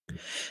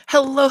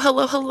Hello,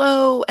 hello,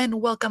 hello,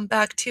 and welcome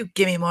back to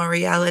Gimme More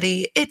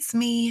Reality. It's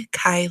me,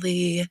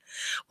 Kylie.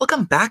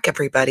 Welcome back,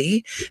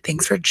 everybody.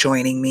 Thanks for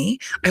joining me.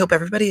 I hope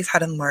everybody has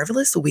had a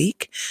marvelous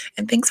week,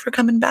 and thanks for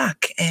coming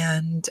back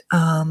and,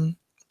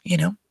 you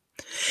know,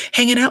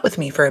 hanging out with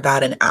me for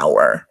about an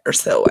hour or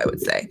so, I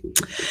would say.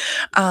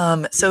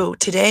 So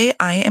today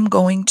I am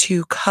going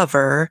to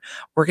we're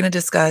going to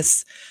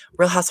discuss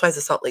Real Housewives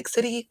of Salt Lake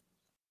City,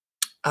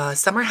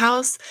 Summer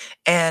House,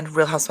 and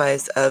Real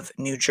Housewives of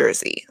New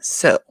Jersey.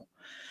 So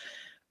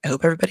I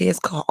hope everybody is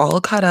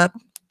all caught up.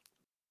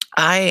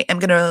 I am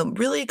going to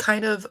really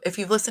if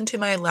you've listened to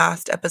my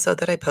last episode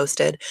that I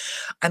posted,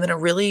 I'm going to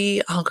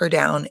really hunker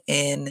down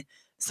in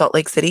Salt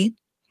Lake City.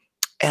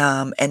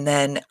 And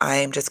then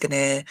I'm just going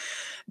to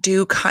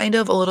do kind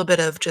of a little bit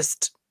of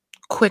just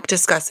quick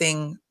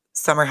discussing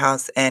Summer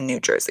House and New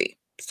Jersey.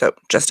 So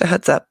just a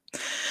heads up.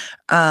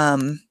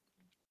 Um,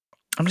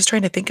 I'm just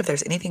trying to think if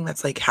there's anything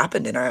that's like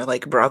happened in our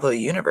like Bravo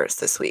universe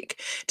this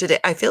week.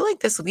 I feel like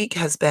this week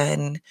has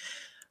been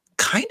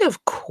kind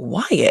of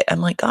quiet.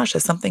 I'm like, gosh,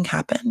 has something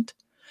happened?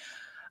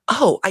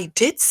 Oh, I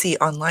did see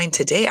online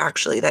today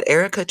actually that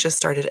Erica just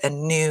started a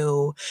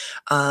new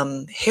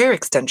hair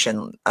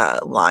extension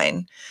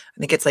line. I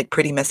think it's like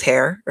Pretty Miss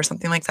Hair or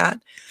something like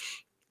that,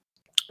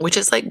 which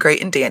is like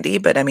great and dandy.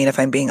 But I mean, if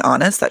I'm being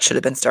honest, that should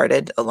have been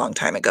started a long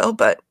time ago.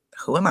 But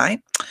who am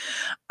I?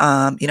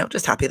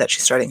 Just happy that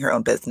she's starting her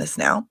own business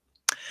now.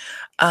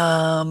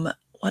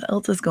 What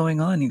else is going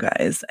on, you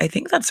guys? I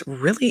think that's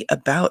really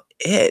about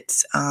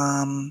it.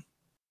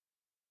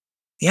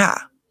 Yeah,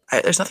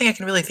 there's nothing I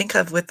can really think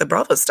of with the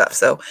Bravo stuff.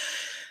 So,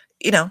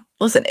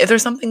 listen, if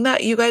there's something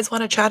that you guys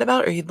want to chat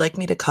about or you'd like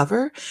me to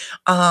cover,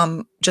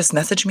 just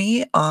message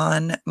me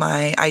on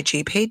my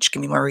IG page,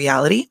 Give Me More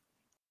Reality,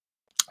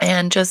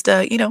 and just,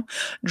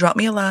 drop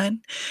me a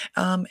line,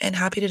 and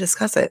happy to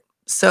discuss it.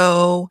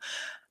 So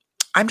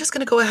I'm just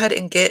going to go ahead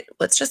and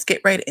let's just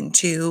get right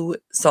into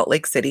Salt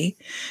Lake City.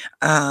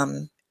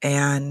 And,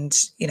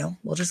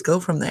 we'll just go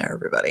from there,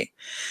 everybody.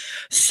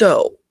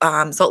 So,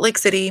 Salt Lake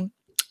City,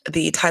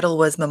 the title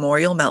was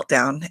Memorial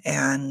Meltdown,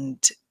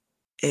 and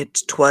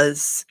it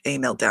was a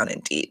meltdown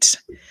indeed.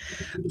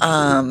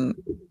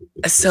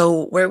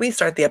 So where we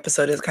start the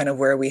episode is kind of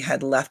where we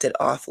had left it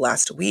off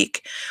last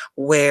week,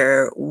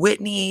 where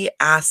Whitney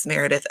asked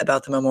Meredith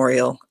about the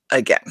memorial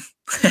again.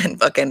 And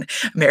fucking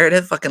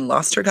Meredith fucking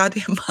lost her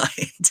goddamn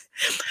mind,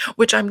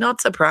 which I'm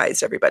not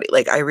surprised, everybody.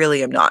 Like, I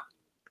really am not.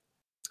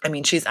 I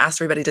mean, she's asked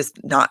everybody to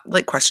not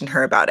like question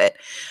her about it.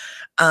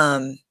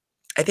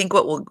 I think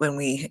when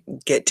we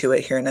get to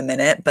it here in a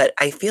minute, but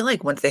I feel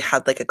like once they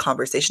had like a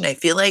conversation, I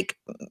feel like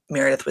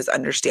Meredith was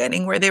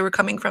understanding where they were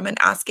coming from and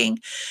asking,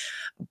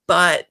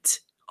 but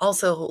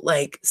also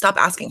like stop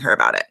asking her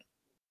about it.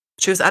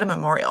 She was at a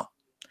memorial.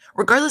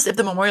 Regardless if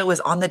the memorial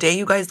was on the day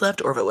you guys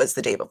left or if it was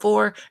the day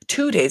before,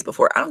 2 days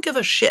before, I don't give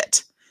a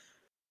shit.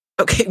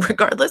 Okay,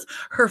 regardless,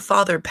 her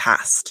father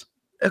passed.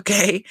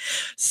 Okay,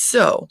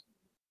 so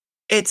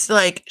it's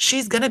like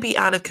she's going to be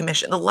out of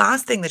commission. The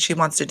last thing that she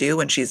wants to do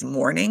when she's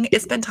mourning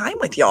is spend time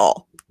with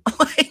y'all.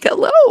 Like,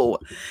 hello.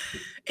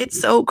 It's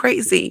so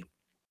crazy.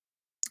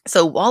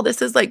 So while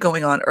this is like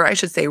going on, or I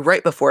should say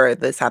right before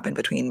this happened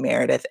between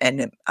Meredith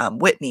and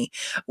Whitney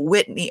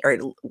or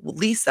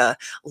Lisa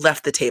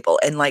left the table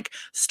and like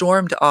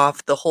stormed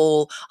off. The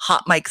whole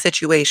hot mic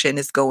situation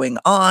is going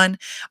on.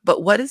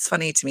 But what is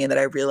funny to me and that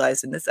I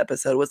realized in this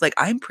episode was like,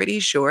 I'm pretty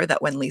sure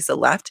that when Lisa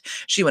left,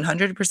 she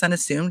 100%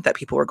 assumed that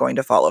people were going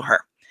to follow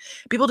her.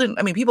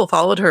 People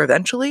followed her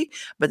eventually,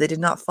 but they did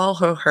not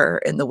follow her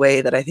in the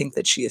way that I think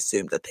that she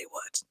assumed that they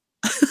would.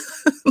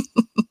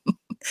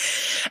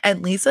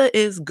 And Lisa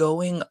is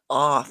going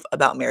off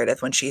about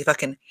Meredith when she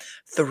fucking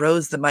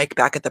throws the mic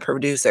back at the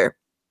producer,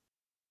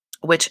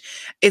 which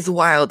is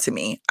wild to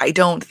me. I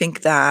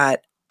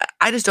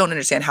just don't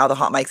understand how the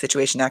hot mic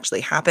situation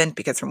actually happened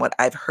because from what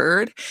I've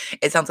heard,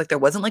 it sounds like there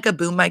wasn't like a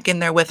boom mic in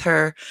there with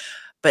her,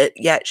 but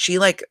yet she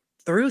like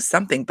threw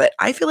something. But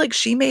I feel like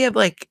she may have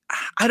like,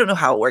 I don't know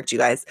how it worked, you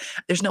guys.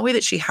 There's no way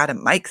that she had a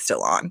mic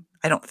still on.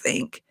 I don't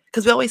think.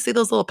 Because we always see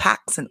those little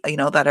packs and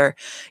that are,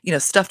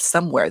 stuffed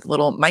somewhere, the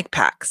little mic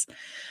packs.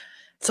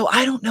 So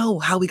I don't know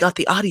how we got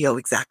the audio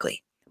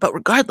exactly. But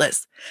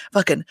regardless,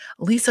 fucking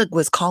Lisa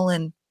was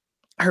calling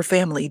her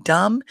family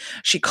dumb.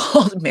 She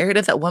called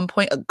Meredith at one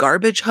point a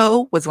garbage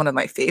hoe, was one of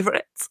my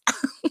favorites.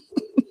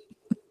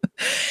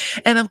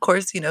 And of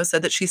course,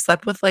 said that she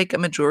slept with like a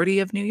majority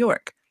of New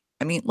York.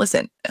 I mean,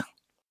 listen,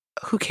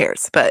 who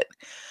cares? But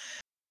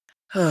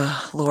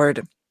oh,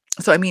 Lord.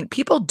 So I mean,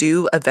 people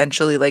do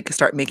eventually like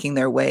start making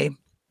their way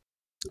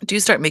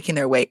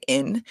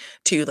in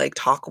to like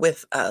talk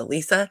with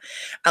Lisa.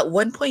 At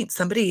one point,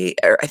 somebody,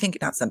 or I think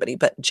not somebody,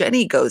 but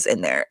Jenny goes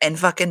in there and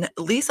fucking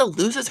Lisa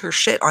loses her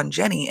shit on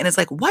Jenny and is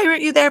like, why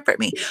weren't you there for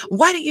me?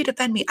 Why didn't you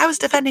defend me? I was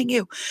defending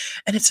you.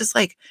 And it's just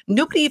like,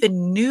 nobody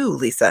even knew,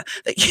 Lisa,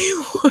 that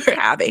you were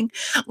having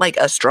like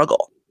a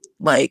struggle.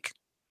 Like,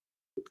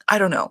 I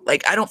don't know.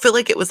 Like, I don't feel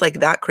like it was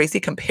like that crazy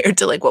compared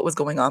to like what was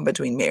going on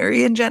between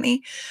Mary and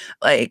Jenny.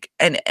 Like,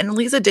 and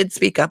Lisa did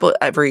speak up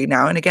every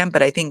now and again,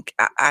 but I think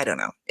I don't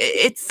know.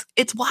 It's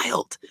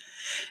wild.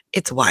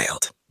 It's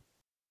wild.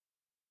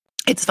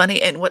 It's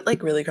funny, and what,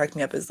 like, really cracked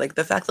me up is, like,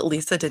 the fact that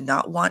Lisa did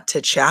not want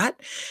to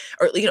chat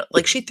or,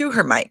 like, she threw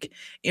her mic,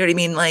 you know what I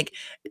mean? Like,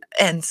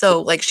 and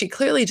so, like, she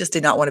clearly just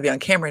did not wanna be on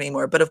camera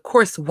anymore, but, of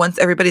course, once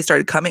everybody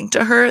started coming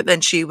to her, then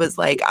she was,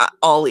 like,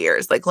 all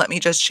ears, like, "Let me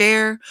just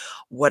share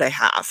what I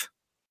have."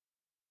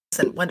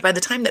 And when by the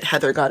time that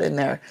Heather got in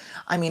there,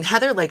 I mean,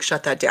 Heather, like,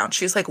 shut that down.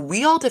 She's like,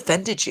 "We all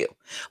defended you.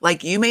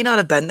 Like, you may not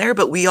have been there,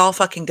 but we all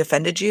fucking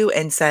defended you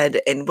and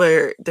said and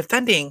we're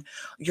defending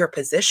your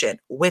position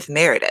with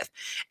Meredith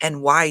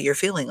and why you're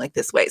feeling like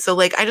this way." So,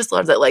 like, I just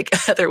love that, like,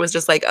 Heather was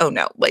just like, "Oh,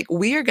 no. Like,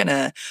 we're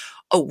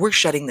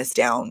shutting this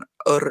down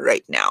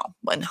right now,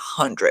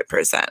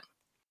 100%."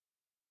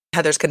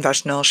 Heather's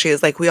confessional, she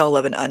is like, "We all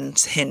love an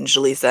unhinged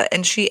Lisa,"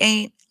 and she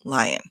ain't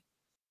lying.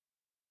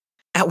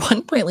 At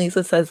one point,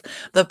 Lisa says,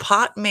 "The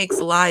pot makes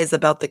lies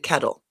about the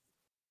kettle."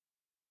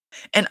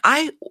 And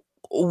I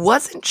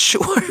wasn't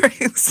sure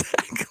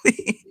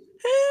exactly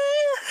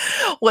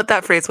what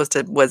that phrase was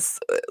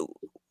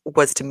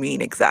to mean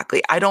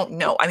exactly. I don't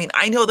know. I mean,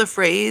 I know the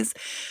phrase,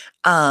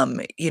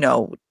 you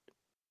know,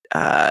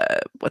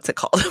 what's it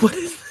called? What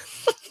is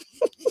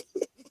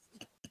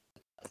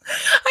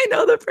I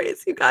know the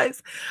phrase, you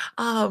guys.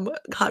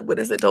 God, what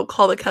is it? "Don't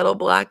call the kettle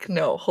black."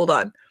 No, hold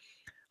on.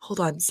 Hold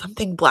on.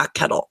 Something black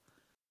kettle.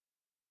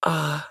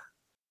 Uh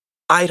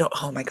I don't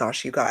oh my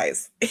gosh, you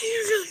guys. You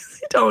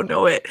guys, I don't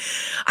know it.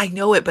 I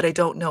know it, but I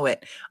don't know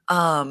it.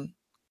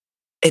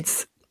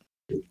 It's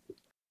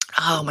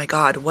oh my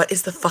god, what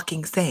is the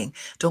fucking saying?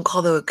 Don't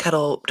call the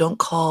kettle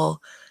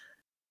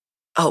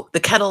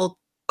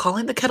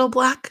calling the kettle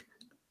black?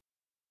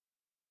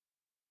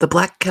 The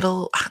black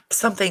kettle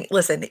something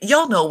listen,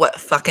 y'all know what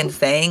fucking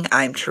saying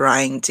I'm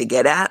trying to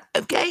get at,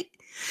 okay?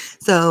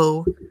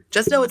 So,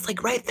 just know it's,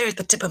 like, right there at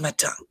the tip of my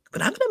tongue,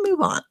 but I'm gonna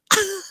move on.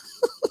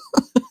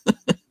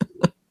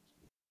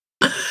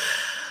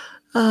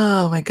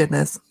 Oh my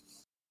goodness.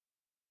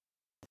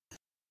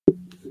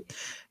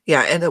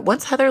 Yeah, and then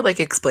once Heather, like,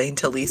 explained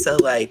to Lisa,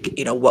 like,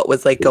 what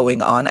was, like,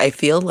 going on, I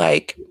feel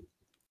like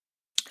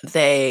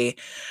they,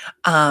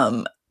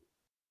 um,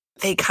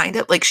 they kind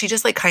of like, she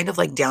just, like, kind of,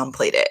 like,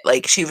 downplayed it.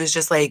 Like, she was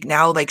just like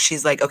now, like,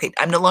 she's like, "Okay,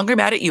 I'm no longer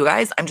mad at you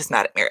guys, I'm just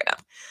mad at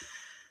Meredith."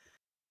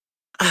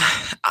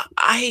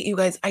 You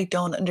guys, I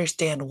don't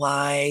understand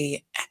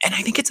why, and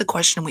I think it's a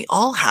question we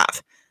all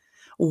have.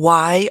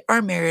 Why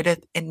are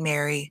Meredith and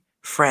Mary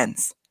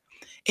friends?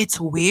 It's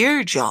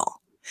weird,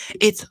 y'all.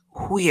 It's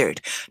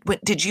weird.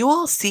 Did you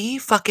all see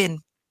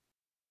fucking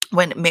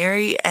when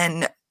Mary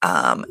and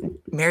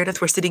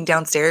Meredith were sitting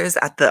downstairs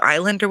at the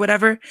island or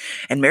whatever,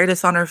 and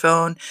Meredith's on her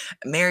phone,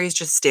 Mary's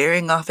just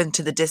staring off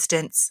into the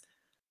distance.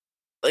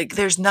 Like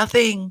there's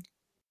nothing.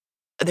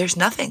 They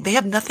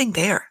have nothing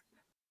there.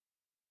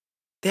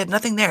 They have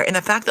nothing there. And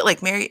the fact that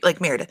like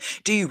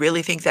Meredith, do you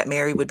really think that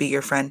Mary would be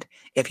your friend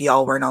if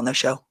y'all weren't on the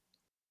show?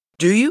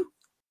 Do you?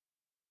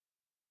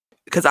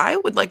 Because I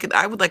would like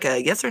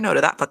a yes or no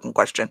to that fucking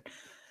question.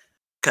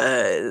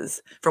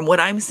 Because from what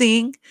I'm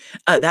seeing,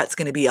 that's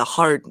going to be a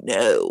hard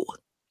no.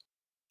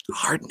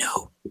 Hard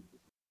no.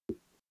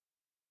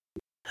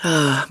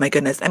 My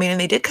goodness. I mean, and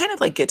they did kind of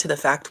like get to the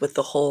fact with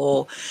the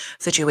whole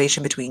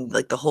situation between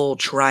like the whole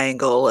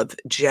triangle of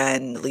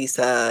Jen,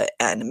 Lisa,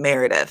 and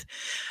Meredith,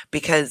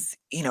 because,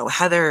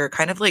 Heather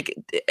kind of like,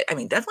 I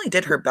mean, definitely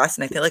did her best.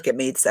 And I feel like it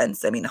made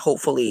sense. I mean,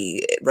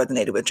 hopefully it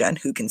resonated with Jen,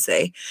 who can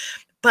say,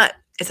 but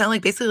it sounded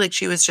like basically like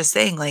she was just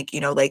saying, like,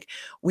 like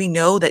we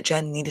know that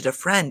Jen needed a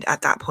friend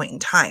at that point in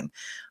time.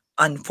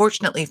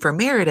 Unfortunately for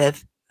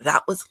Meredith,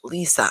 that was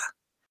Lisa.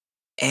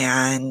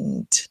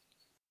 And,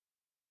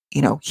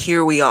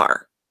 here we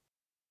are.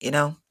 You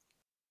know?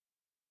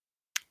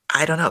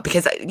 I don't know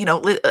because I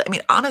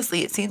mean,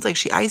 honestly, it seems like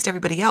she iced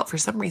everybody out for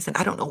some reason.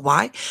 I don't know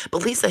why,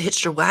 but Lisa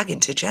hitched her wagon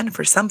to Jen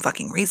for some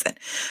fucking reason.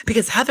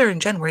 Because Heather and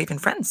Jen were even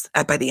friends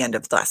by the end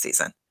of last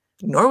season.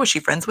 Nor was she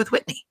friends with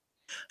Whitney.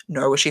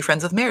 Nor was she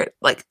friends with Mary.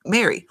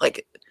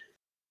 Like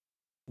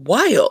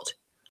wild.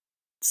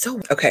 So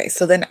okay,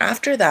 so then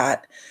after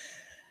that,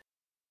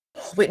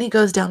 Whitney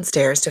goes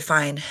downstairs to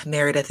find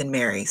Meredith and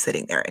Mary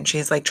sitting there, and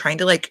she's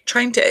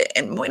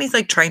and Whitney's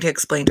like trying to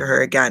explain to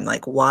her again,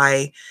 like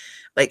why.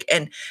 Like,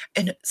 and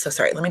so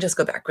sorry, let me just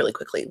go back really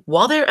quickly.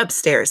 While they're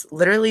upstairs,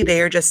 literally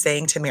they are just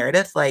saying to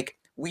Meredith, like,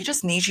 we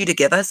just need you to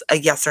give us a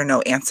yes or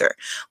no answer.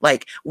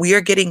 Like, we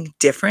are getting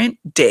different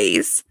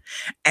days,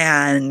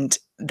 and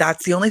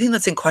that's the only thing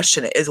that's in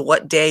question is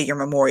what day your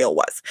memorial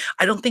was.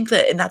 I don't think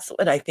that, and that's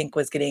what I think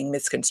was getting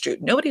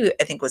misconstrued. Nobody,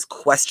 I think, was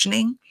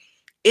questioning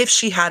if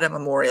she had a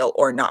memorial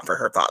or not for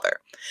her father.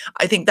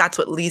 I think that's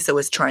what Lisa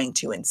was trying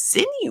to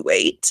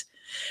insinuate,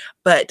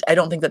 but I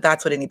don't think that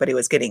that's what anybody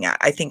was getting at.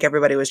 I think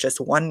everybody was just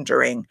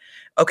wondering,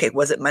 okay,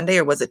 was it Monday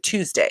or was it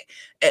Tuesday?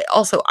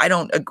 Also, I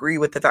don't agree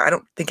with the fact, I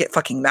don't think it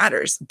fucking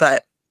matters,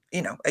 but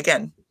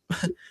again,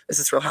 this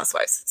is Real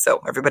Housewives.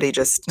 So everybody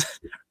just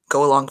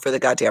go along for the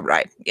goddamn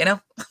ride, you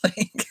know?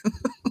 Like,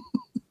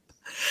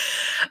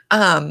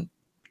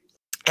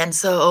 and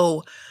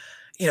so,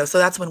 so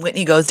that's when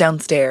Whitney goes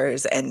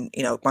downstairs and,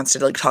 wants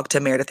to like talk to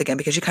Meredith again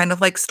because she kind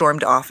of like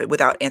stormed off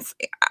without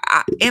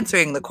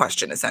answering the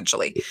question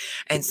essentially.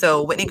 And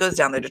so Whitney goes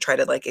down there to try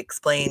to like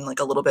explain like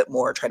a little bit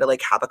more, try to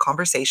like have a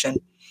conversation.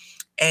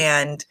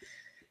 And,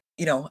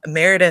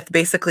 Meredith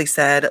basically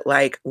said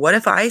like, what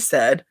if I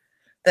said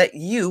that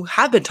you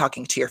have been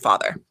talking to your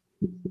father?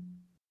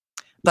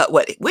 But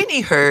what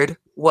Whitney heard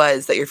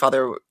was that your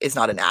father is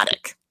not an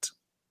addict.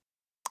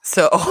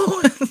 So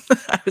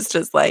I was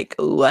just like,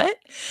 what?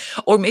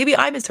 Or maybe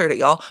I misheard it,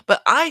 y'all.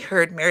 But I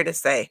heard Meredith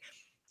say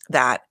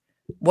that,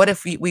 what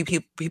if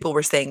people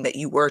were saying that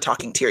you were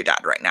talking to your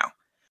dad right now?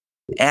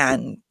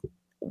 And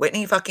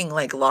Whitney fucking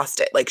like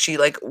lost it. Like she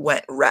like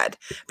went red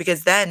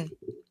because then,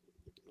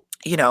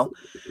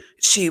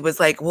 she was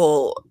like,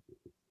 well,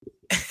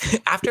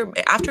 after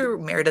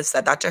Meredith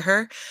said that to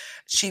her,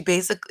 she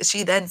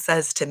then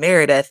says to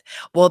Meredith,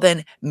 well,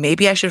 then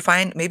maybe I should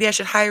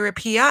hire a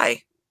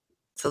PI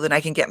so then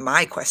I can get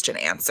my question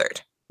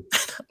answered.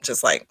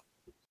 Just like,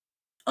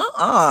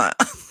 but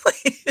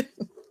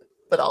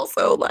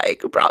also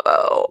like,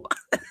 bravo.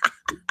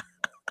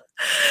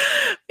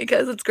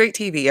 Because it's great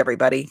TV,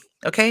 everybody.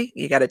 Okay?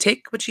 You got to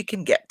take what you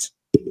can get.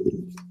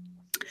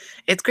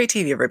 It's great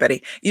TV,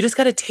 everybody. You just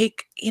got to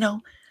take,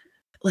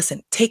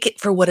 listen, take it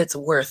for what it's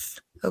worth.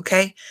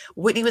 Okay?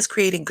 Whitney was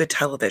creating good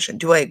television.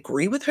 Do I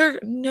agree with her?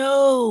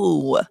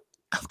 No.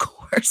 Of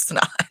course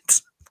not.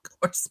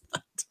 Of course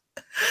not.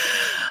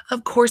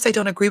 Of course, I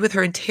don't agree with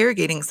her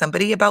interrogating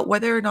somebody about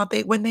whether or not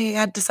when they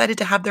had decided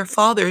to have their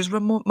father's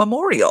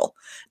memorial.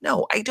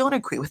 No, I don't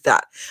agree with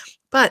that.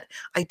 But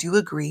I do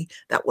agree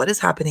that what is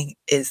happening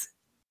is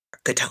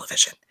good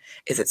television.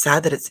 Is it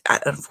sad that it's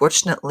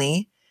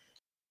unfortunately,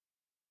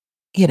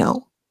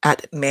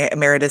 at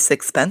Meredith's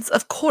expense?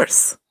 Of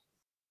course.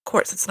 Of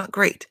course, it's not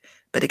great.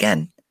 But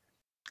again,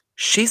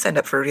 she signed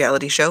up for a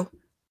reality show,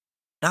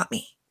 not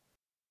me.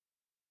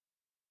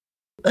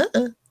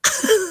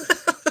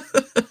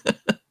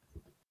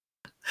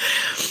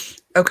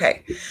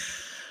 Okay.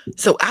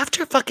 So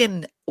after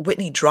fucking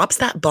Whitney drops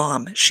that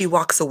bomb, she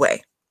walks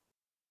away.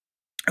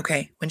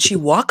 Okay. When she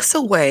walks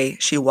away,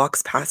 she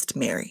walks past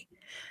Mary.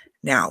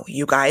 Now,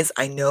 you guys,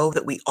 I know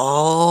that we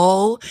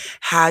all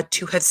had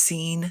to have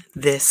seen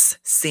this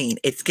scene.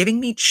 It's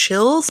giving me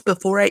chills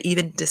before I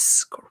even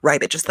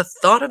describe it. Just the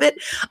thought of it,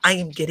 I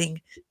am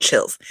getting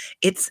chills.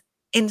 It's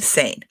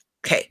insane.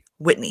 Okay.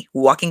 Whitney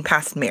walking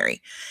past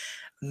Mary.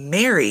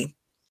 Mary,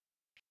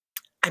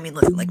 I mean,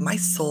 listen, like my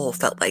soul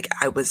felt like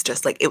I was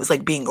just like, it was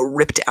like being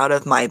ripped out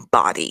of my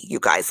body, you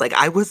guys. Like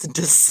I was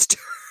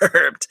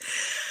disturbed.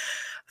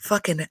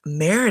 Fucking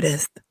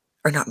Meredith,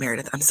 or not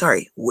Meredith, I'm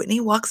sorry. Whitney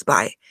walks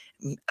by.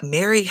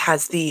 Mary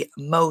has the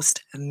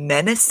most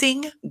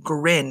menacing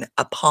grin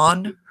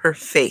upon her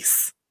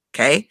face.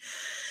 Okay.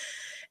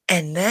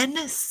 And then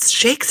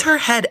shakes her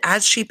head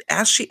as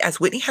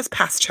Whitney has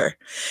passed her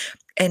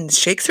and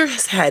shakes her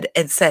head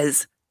and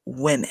says,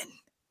 women.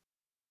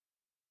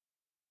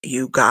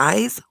 You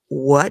guys,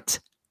 what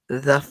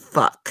the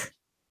fuck?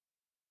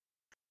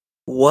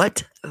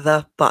 What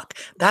the fuck?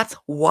 That's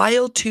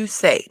wild to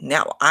say.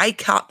 Now, I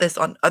caught this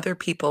on other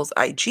people's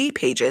IG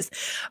pages,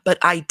 but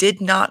I did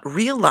not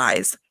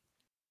realize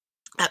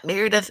that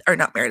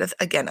not Meredith,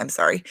 again, I'm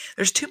sorry.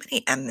 There's too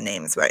many M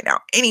names right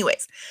now.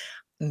 Anyways,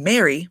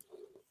 Mary,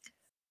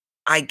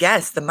 I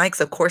guess the mics,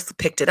 of course,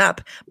 picked it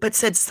up, but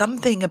said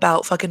something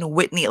about fucking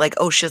Whitney, like,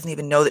 oh, she doesn't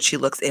even know that she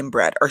looks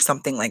inbred or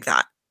something like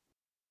that.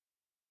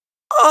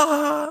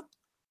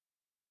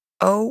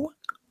 Oh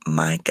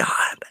my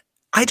God.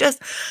 I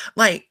just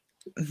like,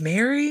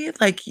 Mary,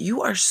 like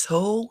you are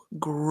so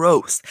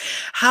gross.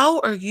 How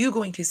are you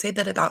going to say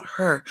that about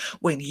her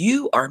when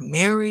you are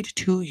married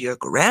to your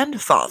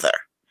grandfather?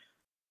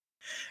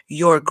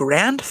 Your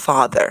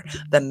grandfather,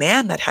 the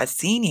man that has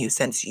seen you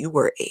since you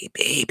were a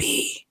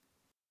baby.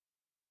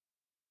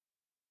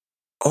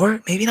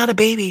 Or maybe not a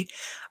baby,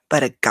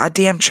 but a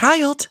goddamn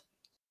child.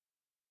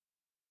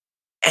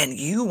 And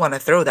you want to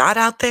throw that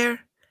out there?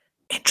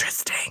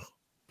 Interesting.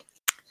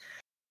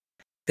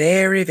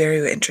 Very,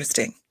 very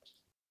interesting.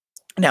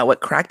 Now,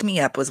 what cracked me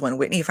up was when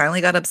Whitney finally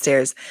got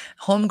upstairs,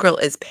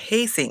 homegirl is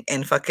pacing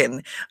in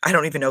fucking, I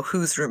don't even know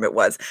whose room it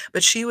was,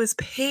 but she was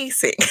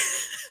pacing.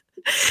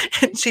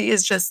 And she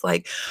is just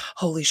like,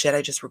 holy shit,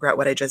 I just regret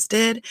what I just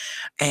did.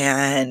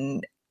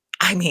 And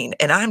I mean,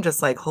 and I'm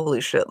just like,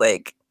 holy shit,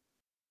 like,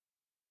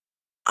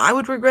 I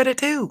would regret it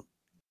too.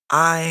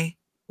 I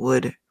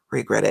would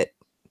regret it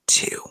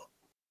too.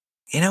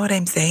 You know what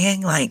I'm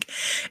saying? Like,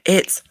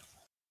 it's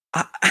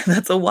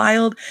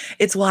wild.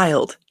 It's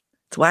wild.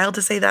 It's wild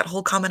to say that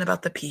whole comment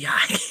about the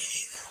PI.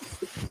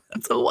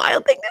 That's a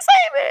wild thing to say,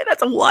 man.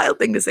 That's a wild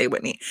thing to say,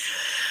 Whitney.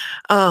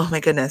 Oh my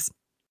goodness.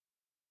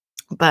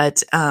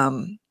 But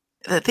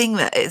the thing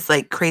that is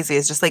like crazy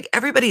is just like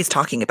everybody is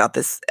talking about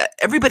this.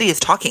 Everybody is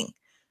talking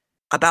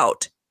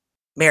about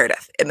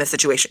Meredith in this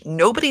situation.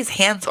 Nobody's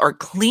hands are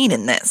clean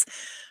in this.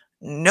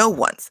 No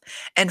one's.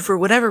 And for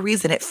whatever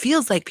reason, it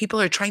feels like people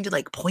are trying to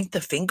like point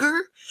the finger.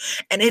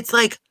 And it's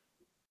like,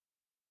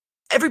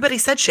 everybody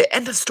said shit.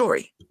 End of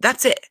story.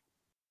 That's it.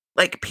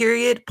 Like,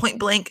 period, point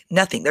blank,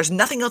 nothing. There's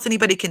nothing else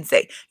anybody can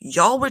say.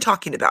 Y'all were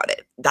talking about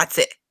it. That's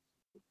it.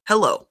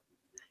 Hello.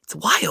 It's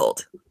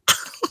wild.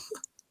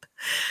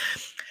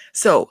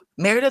 So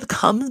Meredith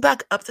comes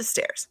back up the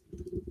stairs.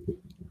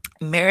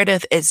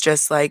 Meredith is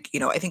just like,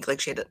 I think like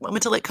she had a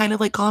moment to like kind of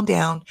like calm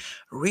down,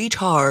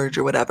 recharge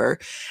or whatever.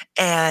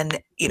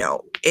 And,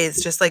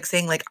 is just like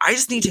saying like, I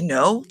just need to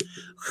know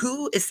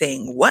who is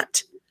saying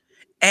what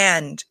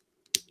and,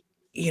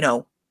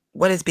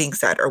 what is being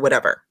said or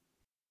whatever.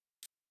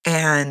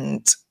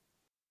 And,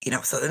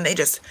 so then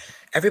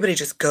everybody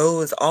just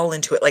goes all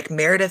into it. Like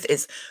Meredith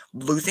is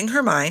losing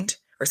her mind,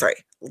 or sorry,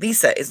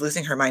 Lisa is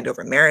losing her mind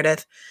over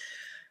Meredith.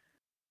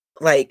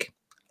 Like,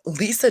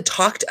 Lisa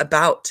talked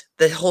about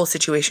the whole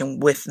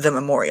situation with the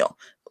memorial.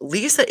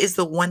 Lisa is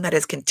the one that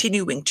is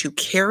continuing to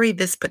carry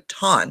this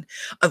baton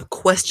of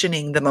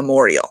questioning the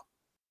memorial.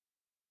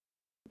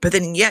 But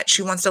then yet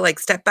she wants to like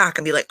step back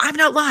and be like, I'm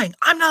not lying.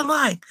 I'm not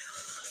lying.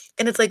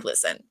 And it's like,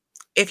 listen,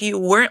 if you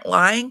weren't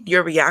lying,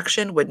 your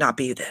reaction would not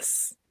be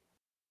this.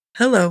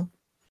 Hello.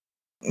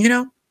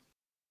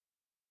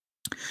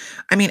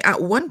 I mean,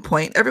 at one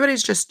point,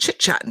 everybody's just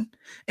chit-chatting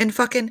and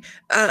fucking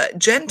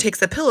Jen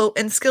takes a pillow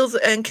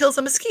and kills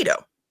a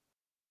mosquito.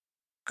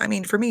 I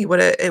mean, for me,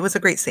 it was a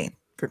great scene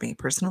for me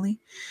personally.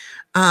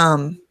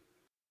 And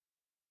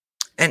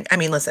I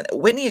mean, listen,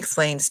 Whitney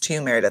explains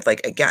to Meredith,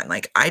 like, again,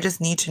 like, I just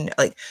need to know,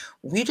 like,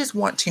 we just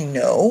want to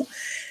know,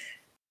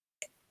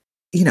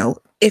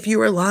 if you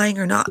were lying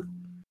or not.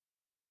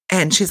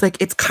 And she's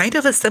like, it's kind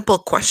of a simple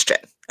question.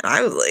 And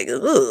I was like,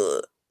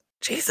 ugh.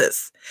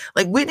 Jesus,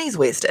 like Whitney's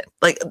wasted.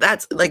 Like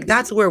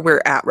that's where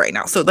we're at right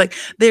now. So like,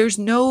 there's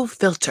no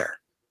filter,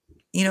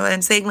 you know what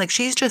I'm saying? Like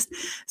she's just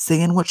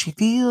saying what she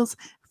feels,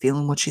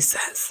 feeling what she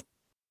says.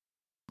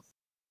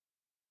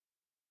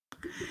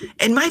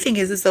 And my thing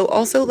is though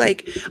also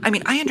like, I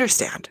mean, I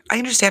understand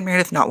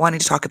Meredith not wanting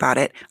to talk about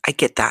it. I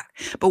get that,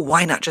 but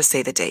why not just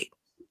say the date?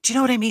 Do you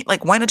know what I mean?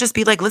 Like, why not just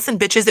be like, listen,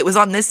 bitches, it was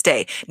on this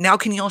day. Now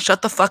can you all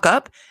shut the fuck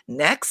up?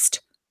 Next,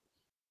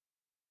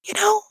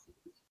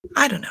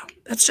 I don't know.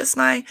 That's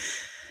my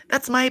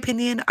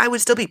opinion. I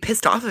would still be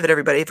pissed off at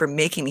everybody for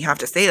making me have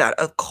to say that,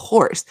 of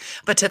course.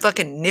 But to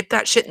fucking nip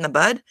that shit in the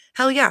bud,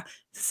 hell yeah.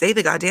 Say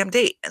the goddamn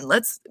date and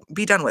let's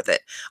be done with it.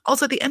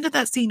 Also, at the end of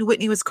that scene,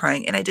 Whitney was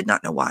crying and I did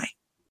not know why.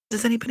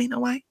 Does anybody know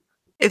why?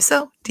 If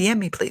so, DM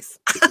me, please.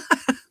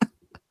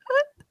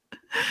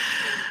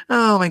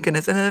 Oh my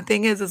goodness. And then the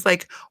thing is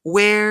like,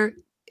 where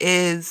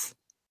is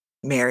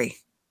Mary?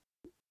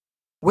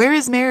 Where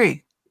is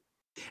Mary?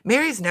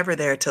 Mary's never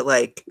there to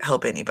like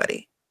help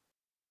anybody.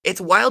 It's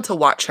wild to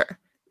watch her.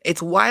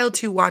 It's wild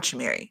to watch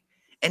Mary.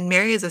 And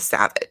Mary is a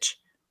savage.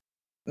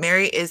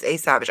 Mary is a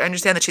savage. I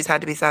understand that she's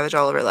had to be savage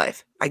all of her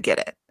life. I get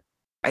it.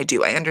 I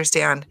do. I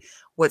understand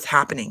what's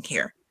happening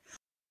here.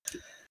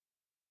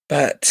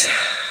 But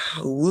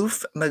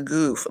woof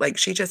magoof. Like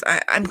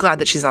I'm glad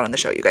that she's not on the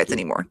show, you guys,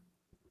 anymore.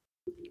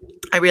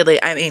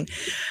 I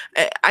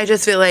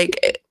just feel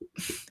like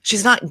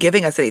she's not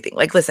giving us anything.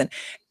 Like, listen,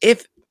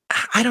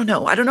 I don't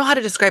know how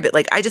to describe it.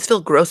 Like, I just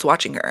feel gross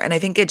watching her. And I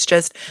think it's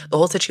just the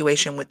whole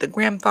situation with the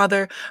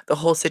grandfather, the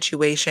whole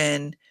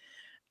situation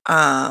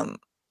with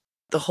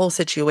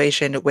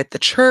the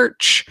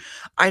church.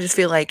 I just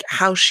feel like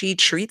how she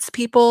treats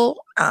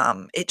people.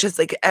 It just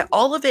like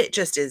all of it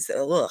just is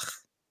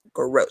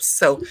gross.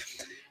 So,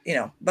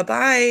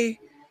 bye-bye.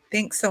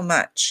 Thanks so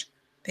much.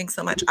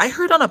 I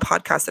heard on a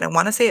podcast, and I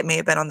want to say it may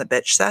have been on the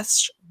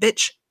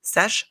Bitch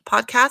Sesh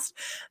podcast,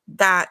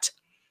 that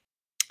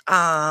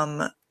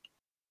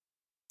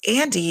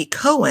Andy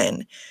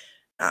Cohen,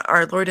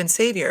 our Lord and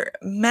Savior,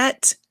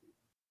 met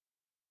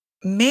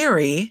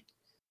Mary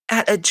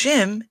at a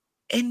gym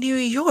in New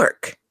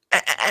York.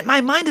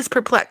 My mind is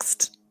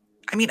perplexed.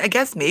 I mean, I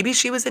guess maybe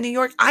she was in New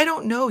York. I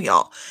don't know,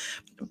 y'all.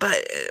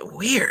 But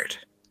weird.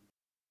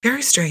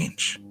 Very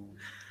strange.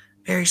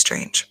 Very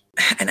strange.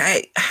 And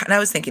I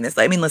was thinking this,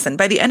 I mean, listen,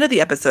 by the end of the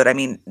episode, I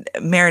mean,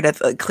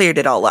 Meredith cleared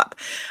it all up.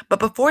 But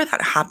before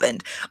that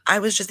happened, I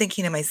was just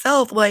thinking to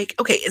myself, like,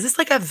 okay, is this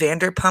like a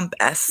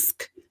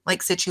Vanderpump-esque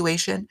like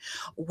situation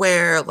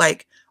where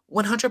like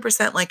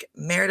 100% like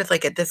Meredith,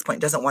 like at this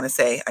point doesn't want to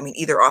say, I mean,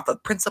 either off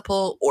of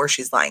principle or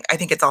she's lying. I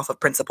think it's off of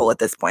principle at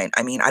this point.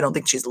 I mean, I don't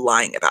think she's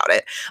lying about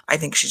it. I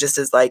think she just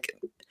is like,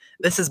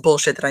 this is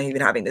bullshit that I'm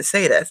even having to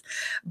say this.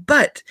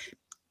 But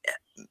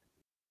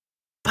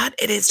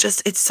it is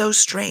just, it's so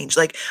strange.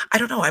 Like, I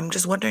don't know. I'm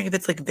just wondering if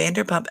it's like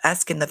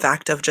Vanderpump-esque in the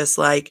fact of just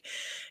like,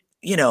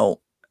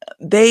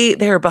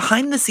 they're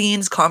behind the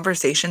scenes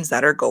conversations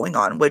that are going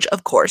on, which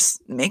of course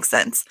makes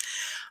sense,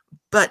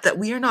 but that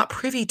we are not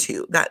privy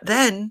to, that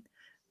then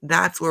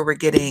that's where we're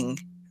getting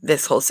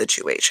this whole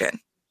situation.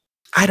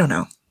 I don't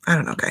know,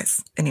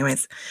 guys.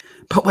 Anyways,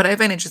 but what I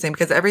find interesting,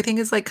 because everything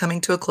is like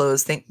coming to a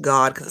close, thank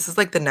God, because this is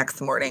like the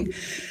next morning.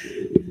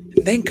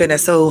 Thank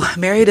goodness. So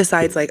Mary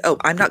decides like, oh,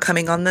 I'm not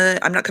coming on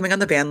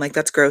the van. Like,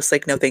 that's gross.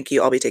 Like, no, thank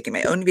you. I'll be taking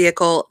my own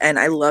vehicle. And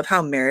I love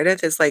how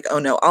Meredith is like, oh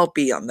no, I'll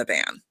be on the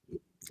van.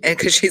 And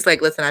because she's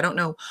like, listen, I don't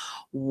know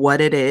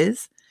what it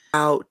is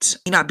about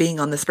me not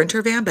being on the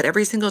Sprinter van, but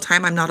every single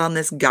time I'm not on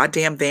this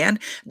goddamn van,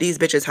 these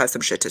bitches have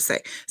some shit to say.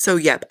 So,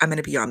 yep, I'm going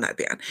to be on that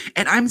van.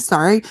 And I'm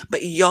sorry,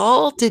 but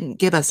y'all didn't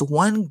give us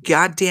one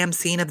goddamn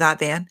scene of that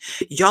van.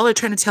 Y'all are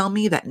trying to tell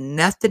me that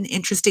nothing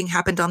interesting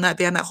happened on that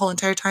van that whole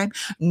entire time.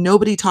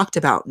 Nobody talked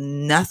about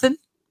nothing.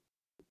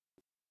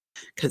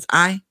 Because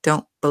I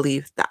don't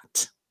believe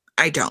that.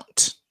 I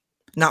don't.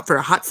 Not for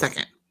a hot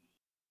second.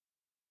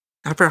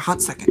 Not for a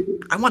hot second.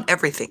 I want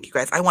everything, you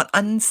guys. I want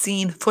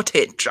unseen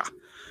footage.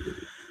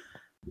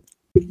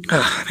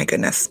 Oh, my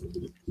goodness.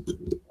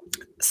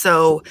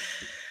 So,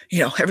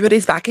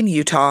 everybody's back in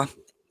Utah.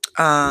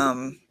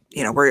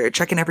 We're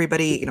checking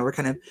everybody, we're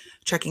kind of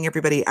checking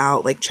everybody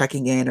out, like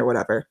checking in or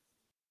whatever.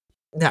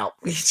 Now,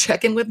 we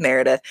check in with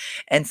Meredith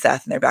and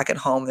Seth, and they're back at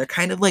home. They're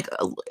kind of like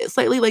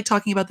slightly like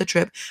talking about the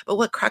trip. But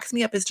what cracks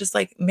me up is just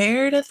like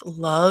Meredith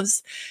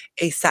loves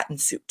a satin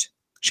suit.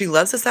 She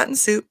loves a satin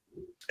suit.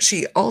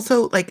 She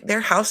also, like, their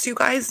house, you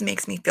guys,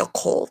 makes me feel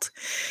cold.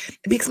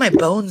 It makes my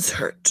bones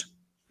hurt,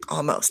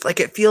 almost. Like,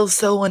 it feels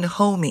so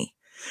unhomey.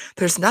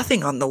 There's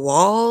nothing on the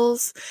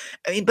walls.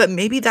 I mean, but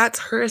maybe that's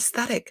her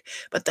aesthetic.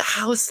 But the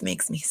house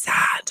makes me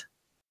sad.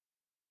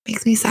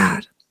 Makes me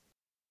sad.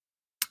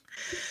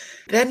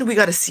 Then we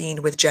got a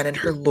scene with Jen and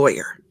her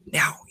lawyer.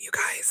 Now, you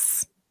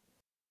guys.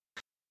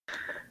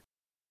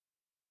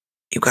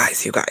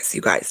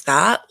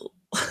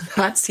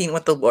 That scene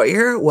with the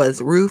lawyer was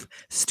roof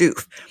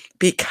stoof.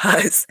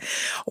 Because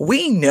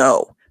we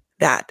know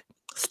that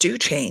Stu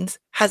Chains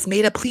has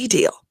made a plea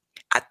deal.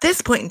 At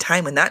this point in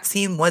time, when that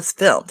scene was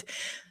filmed,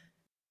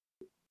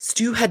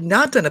 Stu had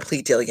not done a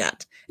plea deal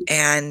yet.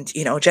 And,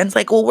 Jen's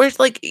like, well, where's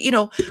like,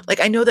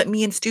 I know that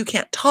me and Stu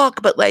can't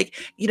talk, but like,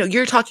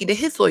 you're talking to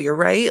his lawyer,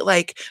 right?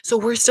 Like, so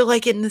we're still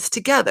like in this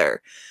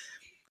together.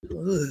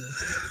 Ugh.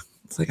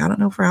 It's like, I don't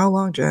know for how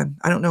long, Jen.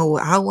 I don't know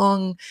how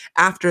long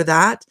after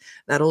that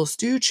old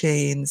Stu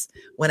Chains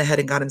went ahead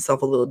and got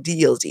himself a little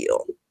deal.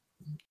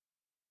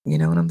 You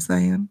know what I'm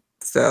saying?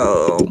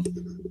 So,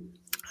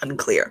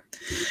 unclear.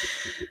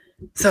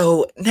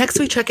 So, next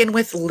we check in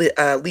with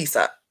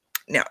Lisa.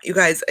 Now, you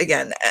guys,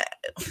 again,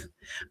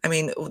 I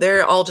mean,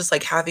 they're all just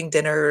like having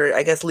dinner.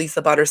 I guess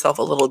Lisa bought herself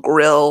a little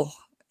grill,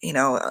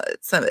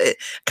 some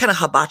kind of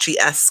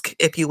hibachi-esque,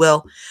 if you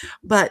will.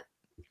 But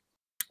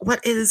what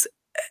is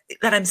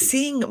that I'm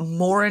seeing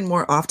more and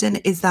more often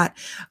is that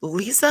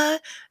Lisa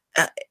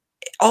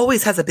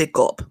always has a big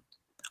gulp.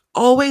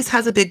 Always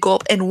has a big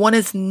gulp, and one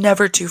is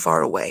never too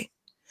far away.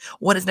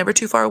 One is never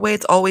too far away.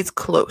 It's always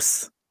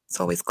close. It's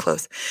always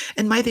close.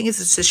 And my thing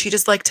is she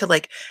just like to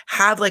like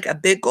have like a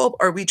big gulp?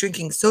 Are we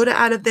drinking soda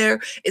out of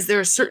there? Is there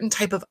a certain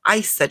type of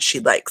ice that she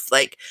likes?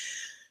 Like,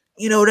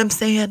 you know what I'm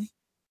saying?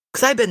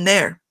 Because I've been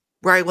there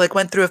where I like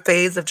went through a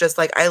phase of just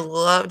like I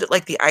loved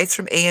like the ice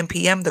from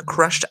AM/PM, the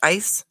crushed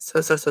ice.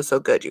 So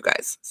good, you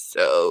guys.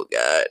 So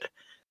good.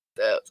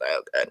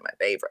 So good. My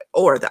favorite.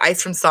 Or the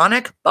ice from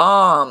Sonic.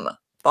 Bomb.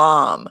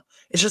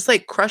 It's just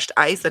like crushed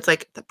ice that's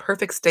like the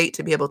perfect state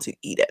to be able to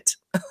eat it.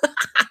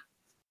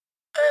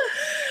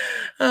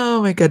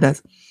 Oh my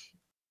goodness.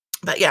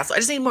 But yeah, so I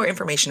just need more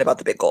information about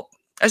the big gulp.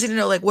 I just need to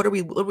know like what are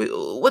we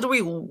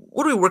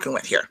working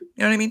with here?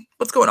 You know what I mean?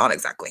 What's going on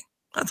exactly?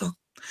 That's all.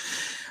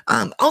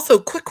 Also,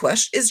 quick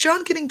question: is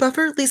John getting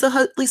buffer,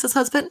 Lisa's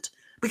husband?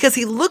 Because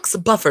he looks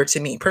buffer to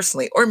me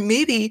personally, or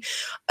maybe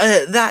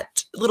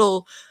that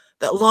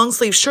long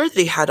sleeve shirt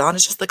that he had on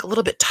is just like a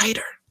little bit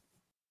tighter.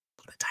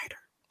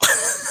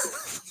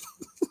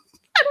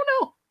 I don't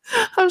know.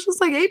 I was just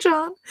like, hey,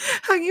 John,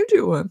 how you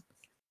doing?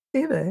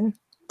 Hey there.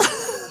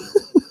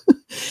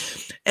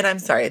 And I'm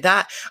sorry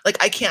that,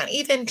 like, I can't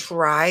even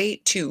try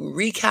to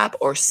recap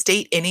or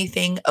state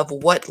anything of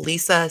what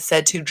Lisa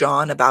said to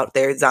John about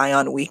their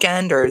Zion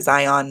weekend or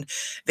Zion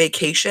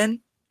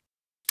vacation,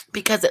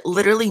 because it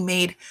literally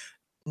made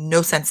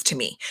no sense to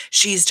me.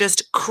 She's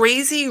just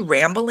crazy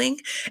rambling,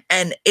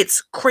 and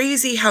it's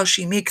crazy how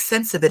she makes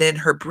sense of it in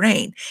her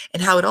brain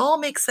and how it all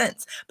makes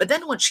sense. But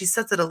then when she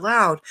says it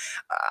aloud,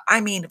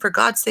 I mean, for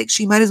God's sake,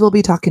 she might as well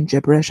be talking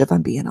gibberish if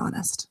I'm being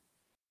honest.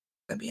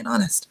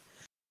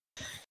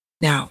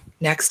 Now,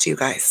 next, you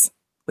guys,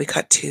 we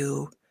cut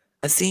to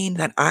a scene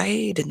that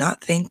I did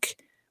not think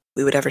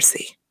we would ever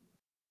see.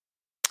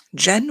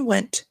 Jen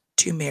went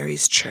to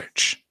Mary's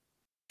church.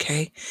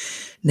 Okay.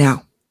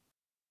 Now,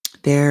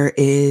 there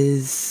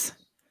is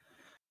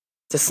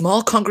the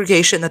small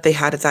congregation that they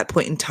had at that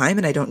point in time,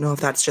 and I don't know if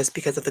that's just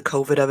because of the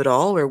COVID of it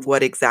all or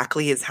what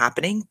exactly is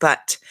happening,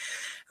 but,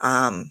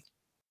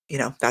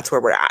 that's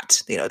where we're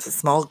at. It's a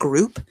small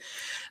group.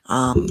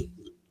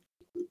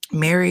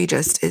 Mary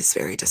just is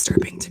very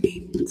disturbing to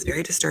me. It's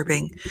very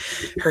disturbing.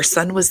 Her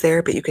son was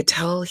there, but you could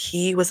tell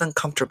he was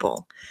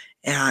uncomfortable.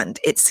 And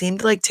it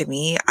seemed like to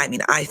me, I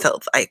mean, I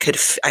felt like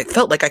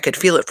I could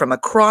feel it from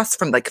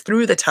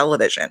through the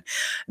television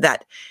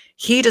that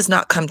he does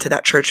not come to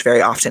that church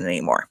very often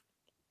anymore.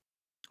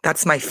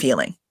 That's my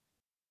feeling.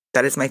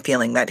 That is my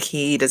feeling, that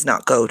he does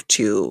not go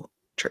to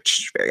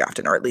church very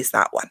often, or at least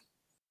that one.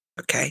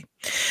 Okay.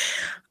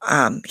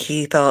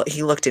 He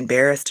looked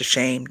embarrassed,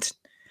 ashamed,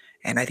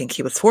 and I think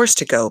he was forced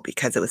to go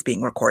because it was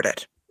being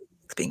recorded.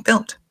 It was being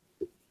filmed.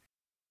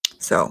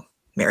 So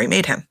Mary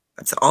made him.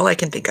 That's all I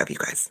can think of, you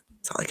guys.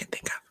 That's all I can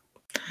think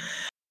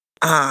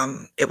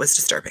of. It was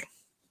disturbing.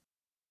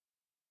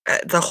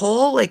 The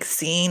whole like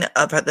scene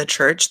up at the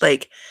church,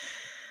 like,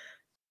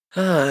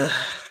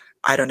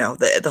 I don't know,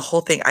 the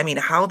whole thing. I mean,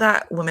 how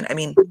that woman, I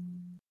mean,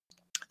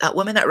 that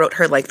woman that wrote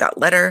her like that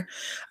letter,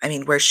 I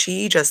mean, where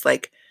she just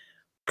like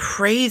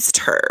praised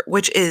her,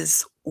 which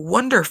is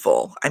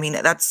wonderful. I mean,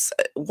 that's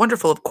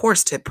wonderful, of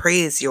course, to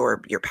praise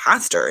your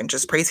pastor and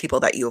just praise people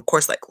that you, of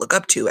course, like look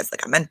up to as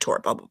like a mentor,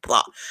 blah, blah,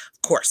 blah.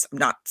 Of course, I'm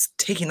not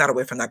taking that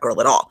away from that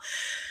girl at all.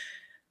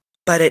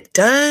 But it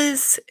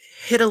does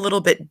hit a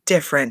little bit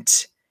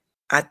different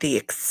at the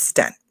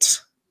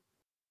extent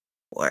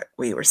what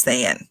we were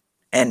saying,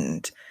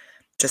 and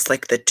just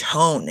like the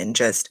tone, and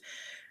just,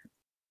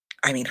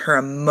 I mean, her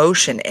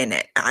emotion in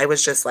it. I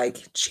was just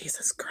like,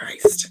 Jesus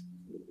Christ.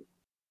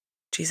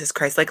 Jesus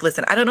Christ. Like,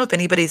 listen, I don't know if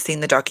anybody's seen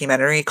the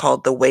documentary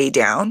called The Way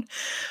Down.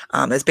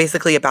 It's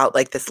basically about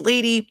like this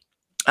lady.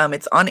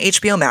 It's on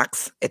HBO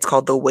Max. It's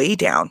called The Way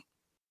Down.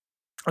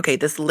 Okay,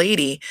 this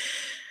lady,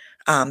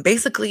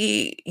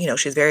 basically, you know,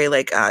 she's very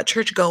like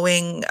church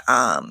going,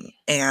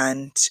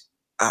 and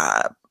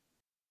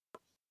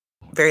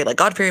very like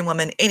God-fearing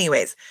woman.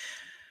 Anyways,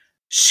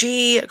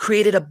 she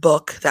created a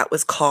book that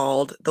was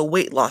called the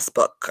Weight Loss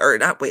Book, or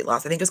not weight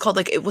loss. I think it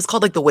was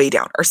called like The Way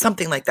Down or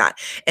something like that.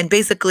 And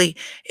basically,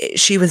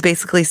 she was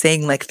basically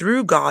saying like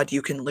through God,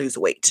 you can lose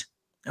weight.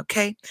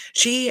 Okay.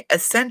 She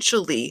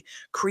essentially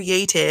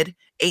created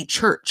a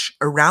church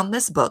around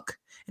this book,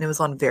 and it was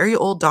on very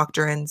old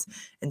doctrines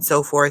and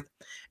so forth.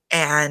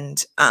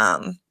 And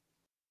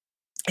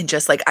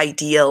just like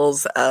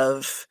ideals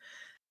of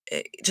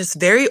just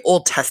very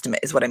Old Testament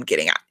is what I'm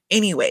getting at.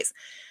 Anyways,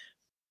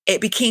 it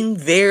became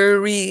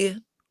very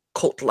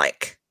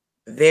cult-like,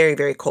 very,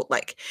 very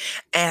cult-like.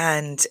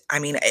 And I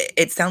mean,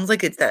 it sounds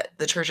like it's that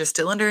the church is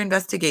still under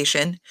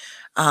investigation.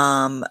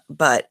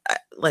 But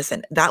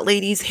listen, that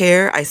lady's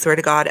hair, I swear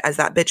to God, as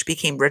that bitch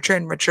became richer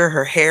and richer,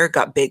 her hair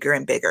got bigger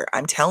and bigger.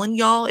 I'm telling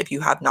y'all, if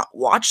you have not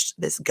watched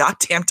this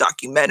goddamn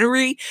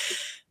documentary,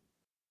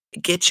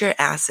 get your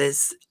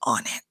asses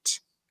on it.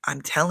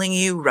 I'm telling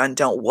you, run,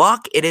 don't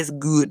walk. It is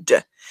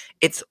good.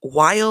 It's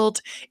wild.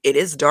 It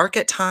is dark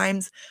at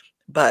times,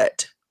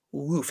 but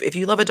woof. If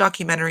you love a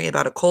documentary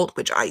about a cult,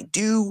 which I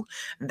do,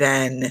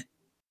 then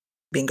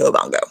bingo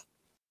bongo.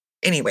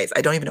 Anyways,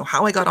 I don't even know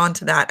how I got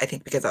onto that. I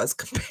think because I was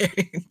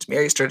comparing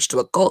Mary's church to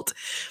a cult,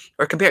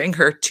 or comparing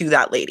her to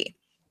that lady.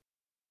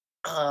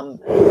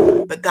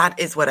 But that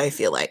is what I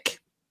feel like.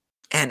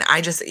 And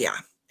I just, yeah.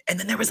 And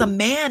then there was a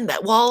man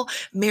that while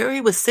Mary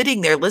was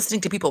sitting there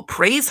listening to people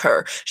praise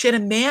her, she had a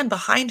man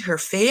behind her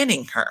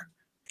fanning her.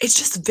 It's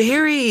just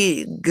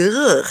very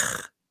ugh.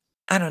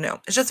 I don't know.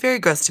 It's just very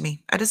gross to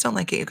me. I just don't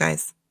like it, you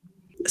guys.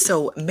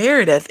 So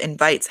Meredith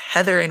invites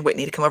Heather and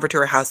Whitney to come over to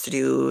her house to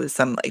do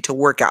some like to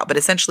work out, but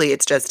essentially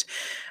it's just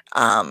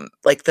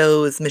like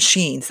those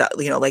machines that,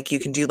 you know, like you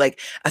can do like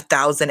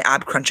 1,000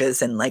 ab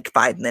crunches in like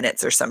 5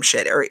 minutes or some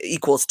shit, or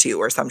equals to,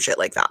 or some shit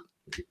like that.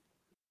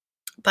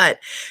 But,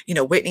 you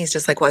know, Whitney's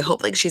just like, well, I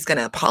hope like she's going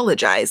to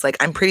apologize. Like,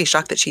 I'm pretty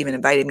shocked that she even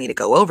invited me to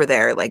go over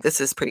there. Like, this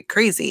is pretty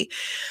crazy.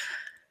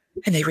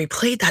 And they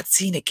replayed that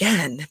scene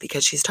again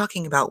because she's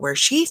talking about where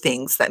she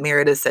thinks that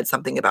Meredith said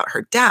something about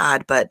her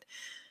dad, but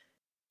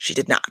she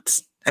did not.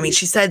 I mean,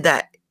 she said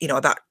that, you know,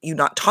 about you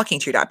not talking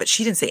to your dad, but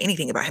she didn't say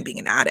anything about him being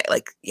an addict,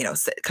 like, you know,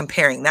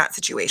 comparing that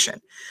situation,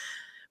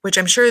 which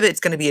I'm sure that it's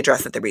going to be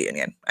addressed at the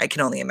reunion. I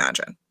can only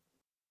imagine.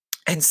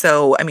 And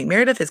so, I mean,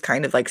 Meredith is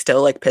kind of like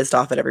still like pissed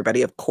off at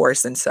everybody, of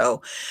course. And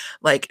so,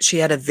 like, she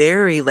had a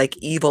very like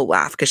evil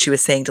laugh because she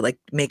was saying to like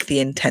make the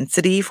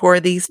intensity for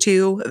these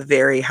two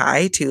very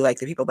high to like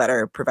the people that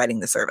are providing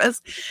the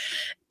service,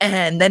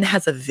 and then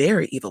has a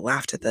very evil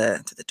laugh to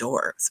the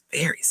door. It's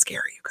very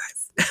scary, you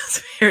guys.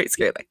 It's very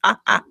scary. Like,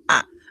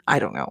 I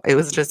don't know. It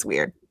was just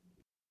weird.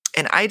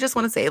 And I just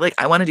want to say, like,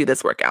 I want to do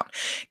this workout.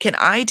 Can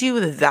I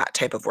do that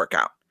type of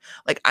workout?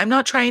 Like, I'm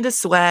not trying to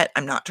sweat.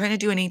 I'm not trying to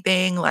do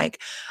anything.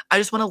 Like, I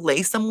just want to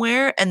lay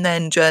somewhere and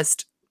then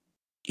just,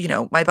 you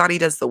know, my body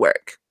does the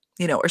work,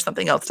 you know, or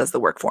something else does the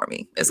work for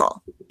me, is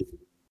all.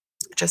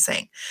 Just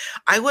saying.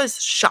 I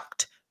was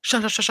shocked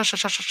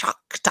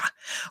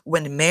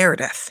when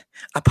Meredith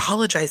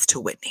apologized to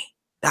Whitney.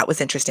 That was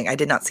interesting. I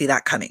did not see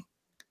that coming.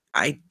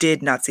 I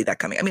did not see that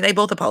coming. I mean, they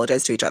both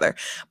apologized to each other,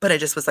 but I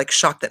just was like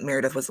shocked that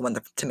Meredith was the one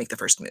to make the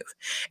first move.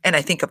 And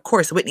I think, of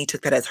course, Whitney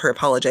took that as her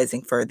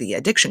apologizing for the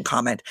addiction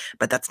comment,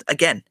 but that's,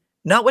 again,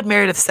 not what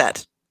Meredith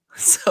said.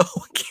 So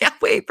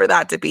can't wait for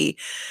that to be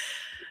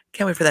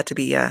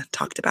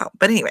talked about.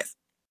 But anyways,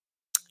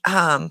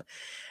 and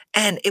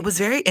it was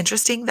very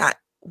interesting that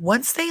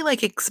once they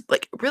like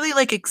really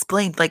like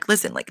explained, like,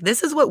 listen, like,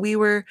 this is what we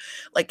were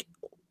like,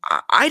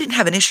 I didn't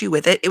have an issue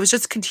with it. It was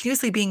just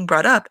continuously being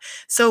brought up.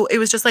 So it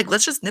was just like,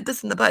 let's just nip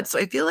this in the bud. So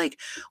I feel like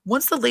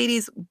once the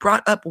ladies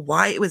brought up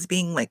why it was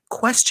being like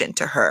questioned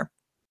to her,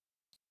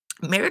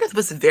 Meredith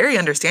was very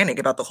understanding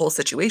about the whole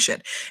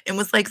situation and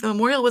was like, the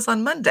memorial was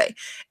on Monday.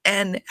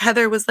 And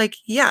Heather was like,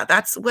 yeah,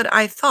 that's what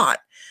I thought.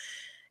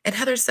 And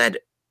Heather said,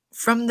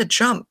 from the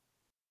jump,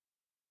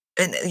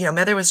 and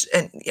Heather was,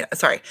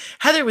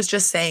 Heather was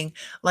just saying,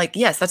 like,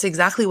 yes, that's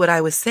exactly what I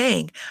was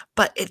saying.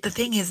 But the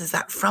thing is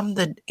that from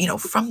the,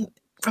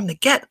 from the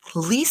get,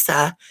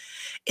 Lisa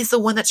is the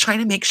one that's trying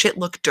to make shit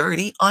look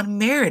dirty on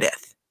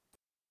Meredith.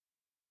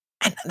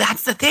 And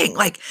that's the thing.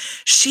 Like,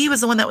 she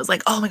was the one that was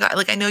like, oh my God,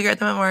 like, I know you're at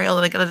the memorial.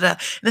 Like, da, da, da. And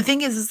the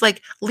thing is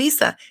like,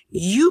 Lisa,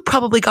 you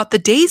probably got the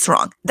days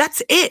wrong.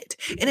 That's it.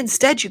 And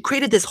instead, you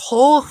created this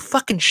whole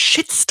fucking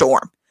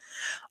shitstorm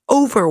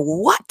over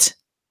what?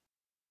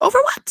 Over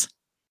what?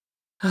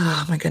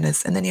 Oh my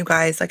goodness. And then you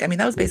guys, like, I mean,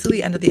 that was basically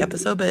the end of the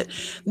episode, but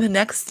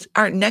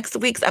our next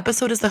week's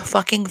episode is the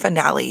fucking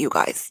finale, you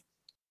guys.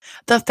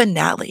 The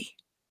finale.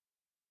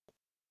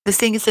 This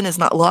thing is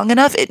not long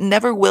enough. It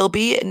never will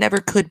be. It never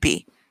could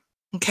be.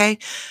 Okay.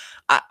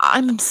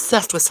 I'm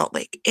obsessed with Salt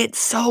Lake. It's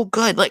so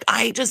good. Like,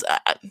 I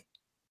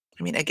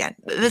mean, again,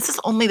 this is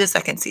only the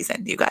second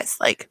season, you guys.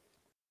 Like,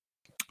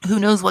 who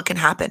knows what can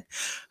happen?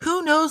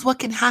 Who knows what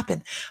can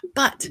happen?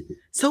 But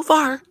so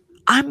far,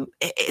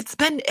 it's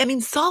been, I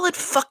mean, solid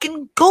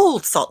fucking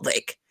gold, Salt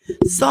Lake.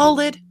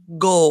 Solid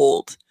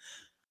gold.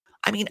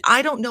 I mean,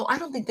 I don't know. I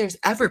don't think there's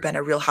ever been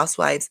a Real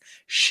Housewives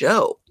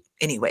show,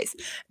 anyways,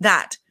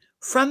 that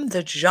from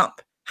the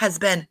jump has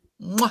been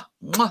mwah,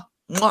 mwah,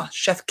 mwah,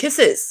 chef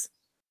kisses.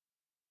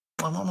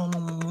 Mwah, mwah,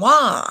 mwah,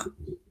 mwah,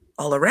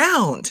 all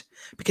around.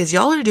 Because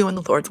y'all are doing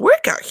the Lord's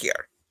work out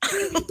here.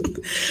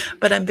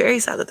 But I'm very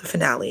sad that the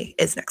finale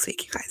is next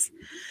week, you guys.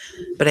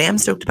 But I am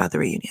stoked about the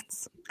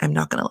reunions. I'm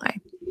not going to lie.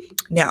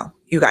 Now,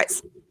 you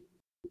guys,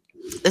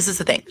 this is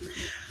the thing.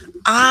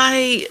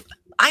 I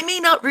may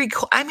not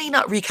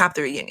recap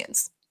the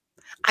reunions.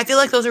 I feel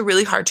like those are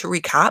really hard to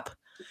recap.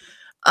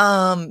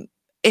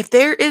 If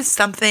there is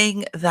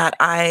something that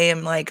I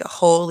am like,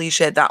 holy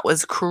shit, that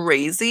was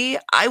crazy,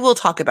 I will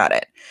talk about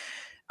it.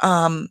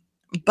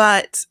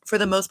 But for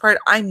the most part,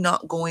 I'm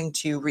not going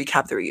to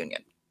recap the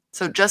reunion.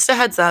 So just a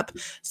heads up.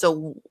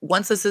 So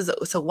once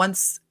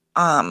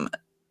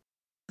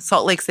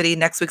Salt Lake City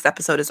next week's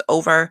episode is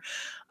over,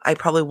 I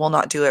probably will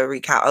not do a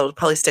recap. I'll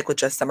probably stick with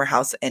just Summer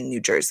House in New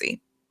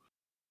Jersey.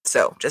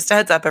 So just a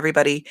heads up,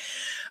 everybody.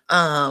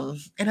 And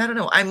I don't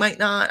know. I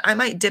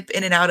might dip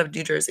in and out of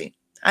New Jersey.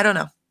 I don't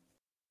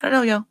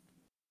know, yo.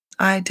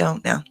 I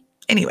don't know.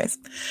 Anyways.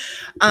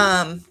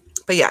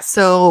 But yeah,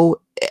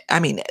 so I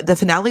mean, the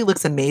finale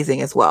looks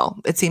amazing as well.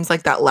 It seems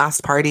like that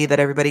last party that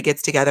everybody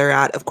gets together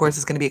at, of course,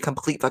 is going to be a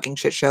complete fucking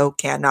shit show.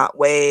 Cannot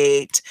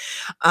wait.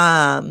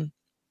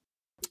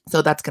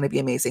 So that's going to be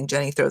amazing.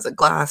 Jenny throws a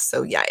glass.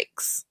 So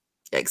yikes.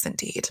 Yikes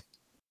indeed.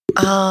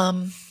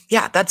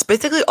 Yeah, that's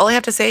basically all I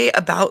have to say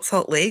about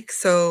Salt Lake.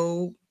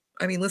 So,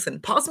 I mean, listen,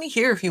 pause me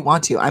here if you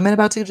want to. I'm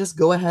about to just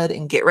go ahead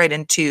and get right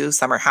into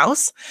Summer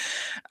House.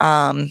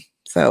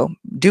 So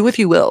do what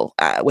you will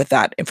with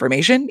that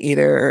information.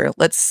 Either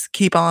let's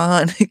keep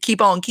on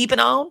keeping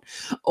on,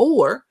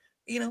 or,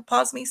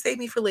 pause me, save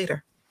me for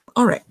later.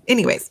 All right.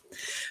 Anyways,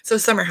 so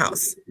Summer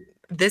House.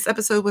 This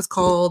episode was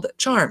called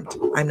Charmed.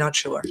 I'm not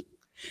sure.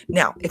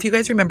 Now, if you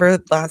guys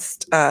remember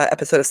last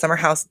episode of Summer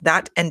House,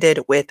 that ended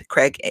with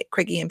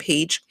Craigie and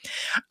Paige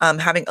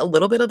having a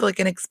little bit of like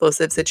an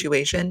explosive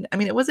situation. I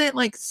mean, it wasn't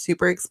like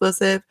super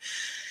explosive,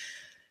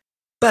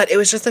 but it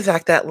was just the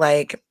fact that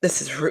like this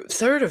is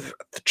sort of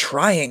the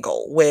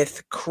triangle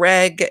with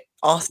Craig,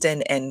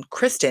 Austin, and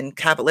Kristen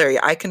Cavallari.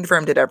 I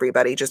confirmed it,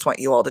 everybody. Just want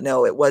you all to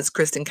know it was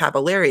Kristen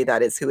Cavallari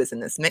that is who is in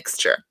this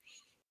mixture.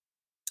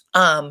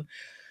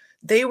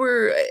 They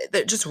were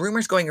just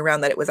rumors going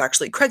around that it was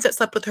actually Craig that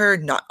slept with her,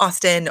 not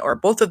Austin, or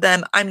both of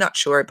them. I'm not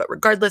sure, but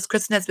regardless,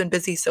 Kristen has been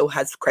busy, so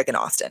has Craig and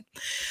Austin.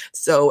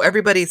 So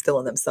everybody's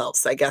feeling themselves.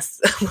 So I guess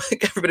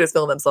everybody's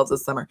feeling themselves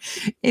this summer.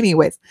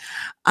 Anyways,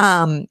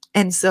 and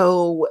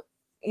so,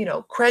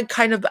 Craig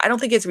kind of, I don't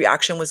think his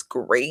reaction was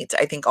great.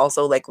 I think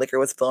also like liquor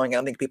was flowing. I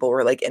don't think people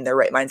were like in their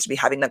right minds to be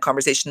having that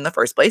conversation in the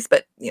first place,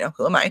 but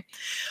who am I?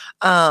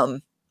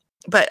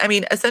 But I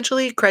mean,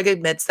 essentially Craig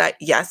admits that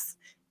yes,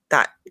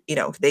 that,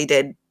 they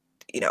did,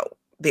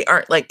 they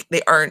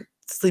aren't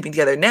sleeping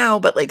together now,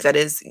 but like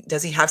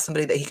does he have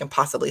somebody that he can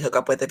possibly hook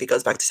up with if he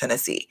goes back to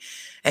Tennessee?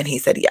 And he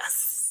said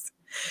yes.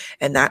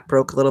 And that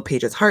broke little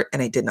Paige's heart.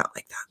 And I did not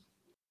like that.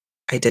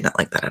 I did not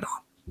like that at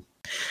all.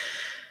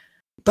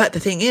 But the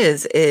thing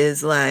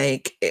is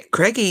like,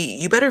 Craigie,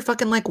 you better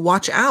fucking like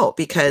watch out,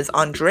 because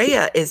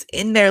Andrea is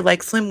in there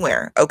like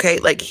swimwear. Okay.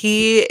 Like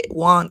he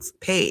wants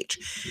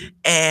Paige.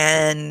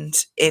 And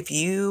if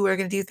you are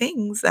going to do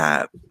things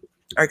that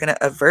are going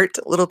to avert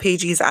little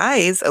Paigie's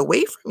eyes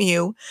away from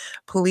you,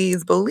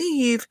 please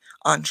believe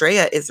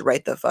Andrea is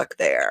right the fuck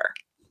there.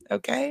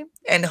 Okay.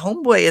 And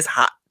homeboy is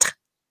hot.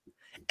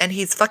 And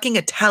he's fucking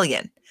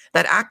Italian.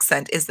 That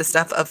accent is the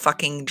stuff of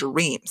fucking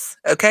dreams,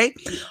 okay?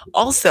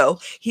 Also,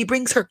 he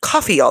brings her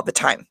coffee all the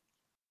time.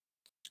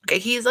 Okay,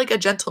 he's like a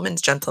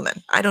gentleman's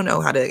gentleman. I don't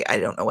know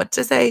what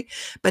to say,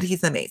 but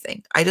he's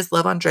amazing. I just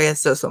love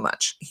Andreas so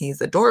much.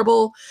 He's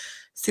adorable,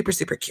 super,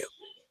 super cute.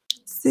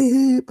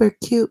 Super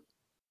cute.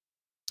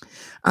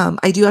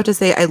 I do have to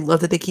say, I love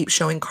that they keep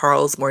showing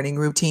Carl's morning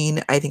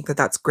routine. I think that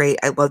that's great.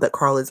 I love that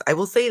Carl is, I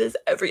will say this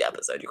every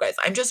episode, you guys.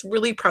 I'm just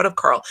really proud of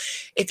Carl.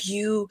 If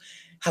you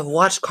have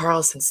watched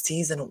Carl since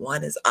season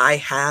 1 as I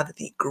have,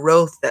 the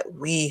growth that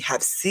we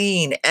have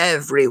seen,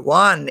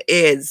 everyone,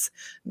 is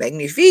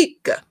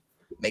magnifique.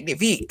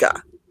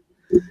 Magnifica.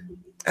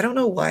 I don't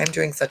know why I'm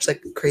doing such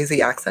like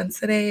crazy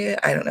accents today.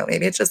 I don't know.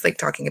 Maybe it's just like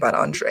talking about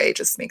Andre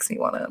just makes me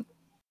want to,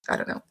 I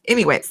don't know.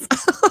 Anyways.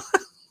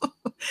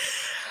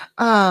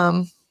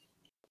 And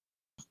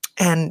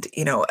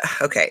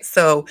okay,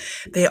 so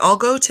they all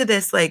go to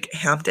this like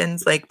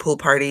Hamptons like pool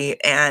party,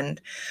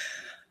 and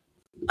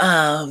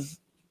I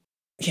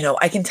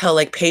can tell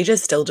like Paige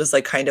is still just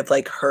like kind of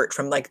like hurt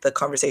from like the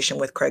conversation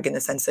with Craig, in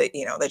the sense that,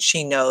 that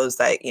she knows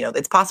that,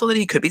 it's possible that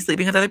he could be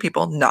sleeping with other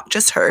people, not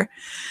just her.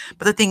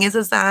 But the thing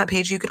is that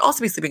Paige, you could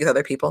also be sleeping with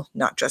other people,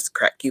 not just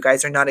Craig. You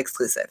guys are not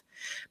exclusive.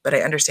 But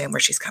I understand where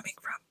she's coming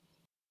from,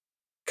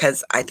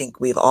 because I think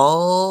we've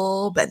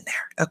all been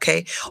there.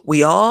 Okay.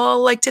 We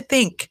all like to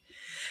think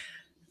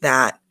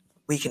that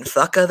we can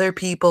fuck other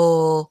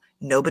people.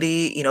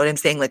 Nobody, you know what I'm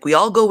saying? Like, we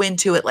all go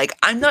into it like,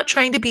 I'm not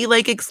trying to be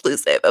like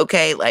exclusive,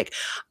 okay? Like,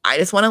 I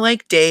just want to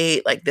like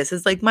date. Like, this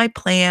is like my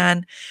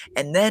plan.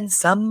 And then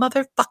some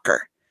motherfucker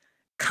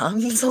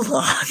comes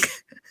along.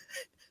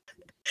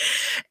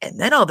 And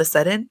then all of a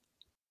sudden,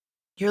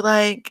 you're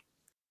like,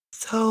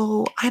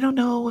 so I don't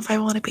know if I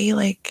want to be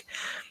like,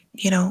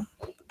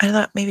 I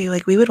thought maybe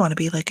like we would want to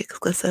be like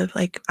exclusive.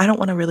 Like, I don't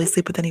want to really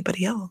sleep with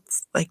anybody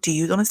else. Like, do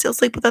you want to still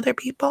sleep with other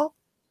people?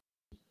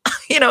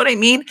 You know what I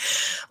mean?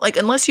 Like,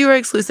 unless you are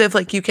exclusive,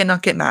 like, you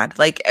cannot get mad.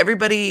 Like,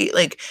 everybody,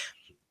 like,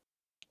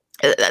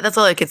 that's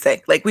all I could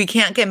say. Like, we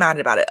can't get mad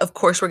about it. Of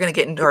course, we're going to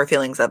get into our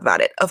feelings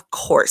about it. Of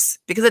course.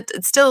 Because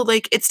it's still,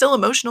 like, it's still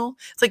emotional.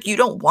 It's like, you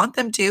don't want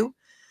them to.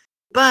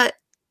 But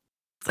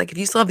it's like, if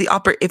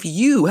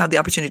you have the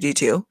opportunity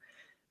to,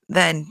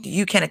 then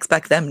you can't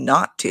expect them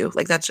not to.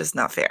 Like, that's just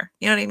not fair.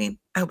 You know what I mean?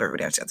 I hope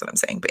everybody understands what I'm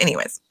saying. But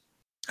anyways,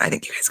 I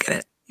think you guys get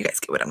it. You guys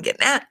get what I'm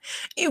getting at.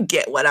 You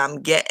get what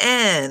I'm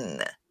getting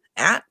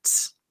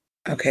at.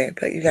 Okay,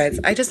 but you guys,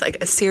 I just, like,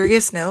 a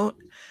serious note.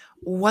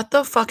 What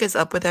the fuck is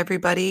up with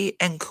everybody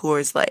and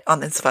Coors Light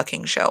on this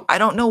fucking show? I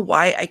don't know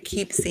why I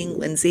keep seeing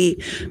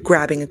Lindsay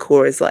grabbing a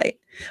Coors Light.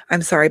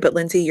 I'm sorry, but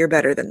Lindsay, you're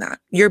better than that.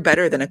 You're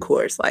better than a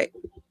Coors Light.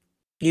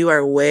 You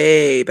are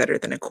way better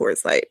than a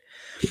Coors Light.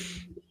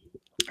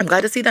 I'm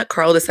glad to see that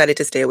Carl decided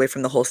to stay away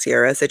from the whole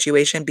Sierra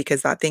situation,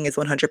 because that thing is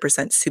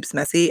 100% soups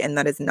messy, and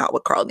that is not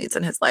what Carl needs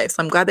in his life.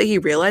 So I'm glad that he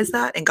realized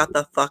that and got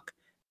the fuck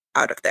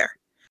out of there.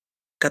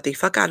 Got the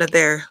fuck out of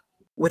there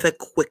with a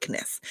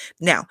quickness.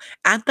 Now,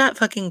 at that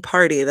fucking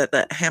party, that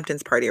the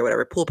Hamptons party or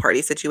whatever, pool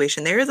party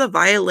situation, there is a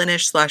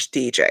violinist /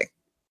 DJ.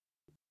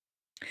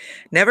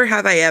 Never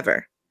have I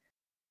ever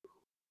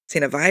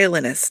seen a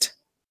violinist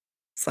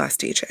 /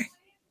 DJ.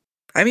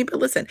 I mean, but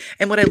listen,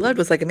 and what I loved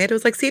was like, Amanda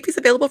was like, see if he's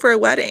available for a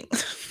wedding.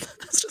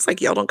 That's just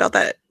like, y'all don't got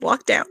that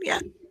locked down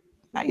yet.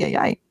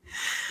 Ay.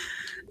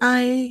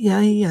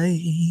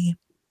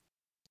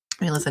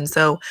 I mean, listen,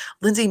 so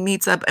Lindsay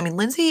meets up. I mean,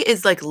 Lindsay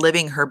is like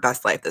living her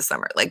best life this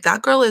summer. Like,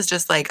 that girl is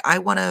just like, I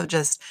want to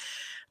just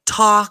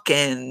talk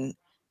and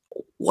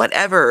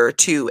whatever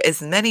to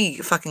as many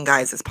fucking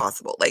guys as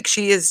possible. Like,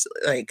 she is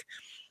like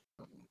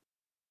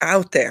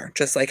out there,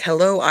 just like,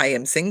 hello, I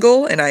am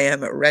single and I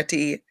am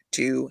ready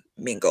to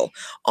mingle.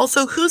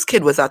 Also, whose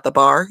kid was at the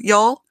bar,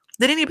 y'all?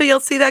 Did anybody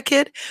else see that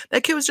kid?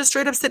 That kid was just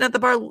straight up sitting at the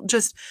bar,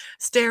 just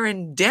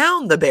staring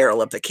down the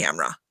barrel of the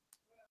camera.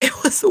 It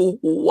was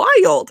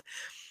wild.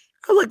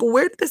 I was like,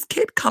 where did this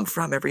kid come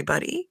from,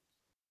 everybody?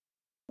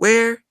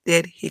 Where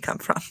did he come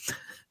from?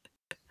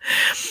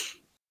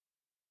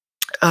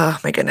 Oh,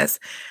 my goodness.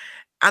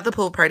 At the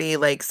pool party,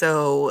 like,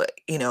 so,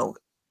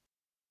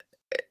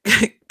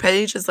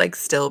 Paige is like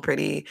still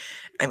pretty,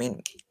 I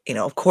mean,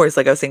 of course,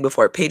 like I was saying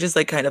before, Paige is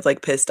like kind of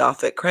like pissed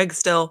off at Craig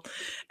still.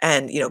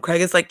 And,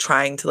 Craig is like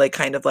trying to like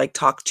kind of like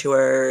talk to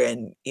her,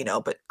 and,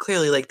 but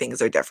clearly like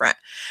things are different.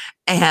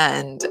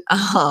 And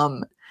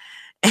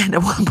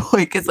at one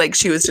point, because like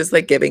she was just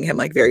like giving him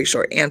like very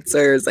short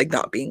answers, like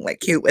not being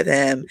like cute with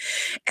him.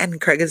 And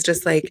Craig is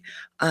just like,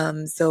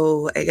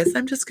 so I guess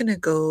I'm just gonna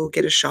go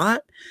get a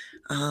shot,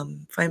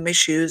 find my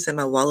shoes and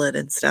my wallet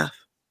and stuff.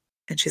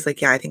 And she's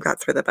like, yeah, I think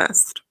that's for the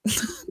best.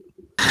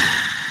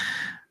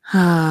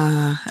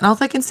 And all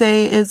I can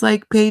say is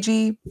like,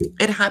 Paigey,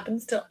 it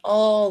happens to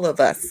all of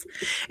us.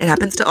 It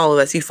happens to all of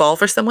us. You fall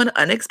for someone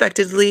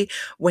unexpectedly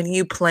when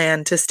you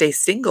plan to stay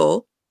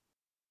single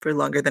for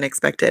longer than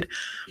expected.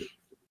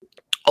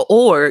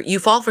 Or you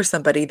fall for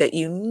somebody that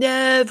you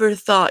never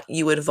thought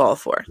you would fall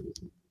for.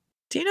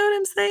 Do you know what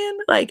I'm saying?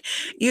 Like,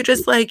 you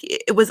just like,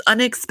 it was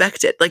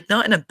unexpected, like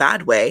not in a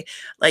bad way.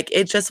 Like,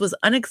 it just was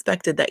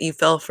unexpected that you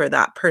fell for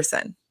that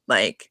person.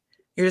 Like,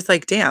 You're just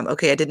like, damn,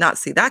 okay, I did not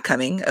see that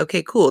coming.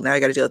 Okay, cool. Now I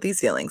got to deal with these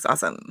feelings.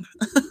 Awesome.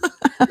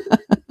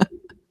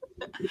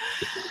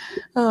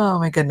 Oh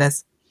my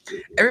goodness.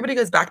 Everybody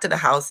goes back to the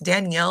house.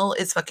 Danielle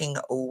is fucking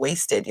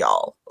wasted,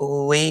 y'all.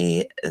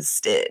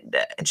 Wasted.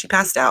 And she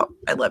passed out.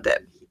 I loved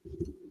it.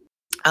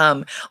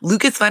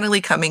 Luke is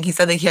finally coming. He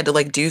said that he had to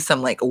like do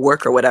some like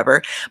work or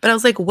whatever. But I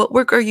was like, what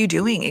work are you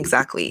doing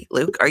exactly,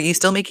 Luke? Is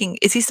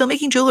he still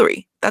making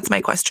jewelry? That's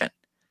my question.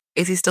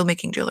 Is he still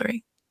making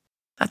jewelry?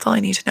 That's all I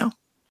need to know.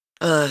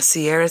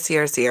 Sierra.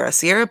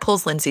 Sierra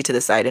pulls Lindsay to the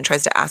side and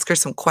tries to ask her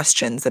some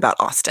questions about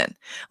Austin,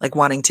 like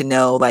wanting to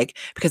know, like,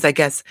 because I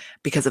guess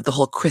because of the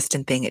whole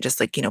Kristen thing, it just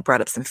like,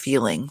 brought up some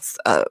feelings,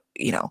 so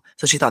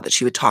she thought that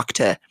she would talk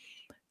to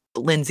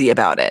Lindsay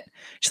about it.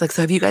 She's like,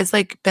 so have you guys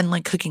like been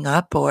like cooking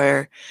up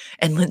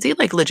and Lindsay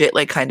like legit,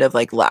 like kind of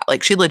like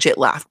like she legit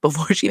laughed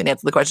before she even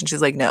answered the question.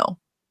 She's like, no,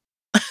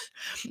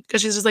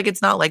 because she's just like,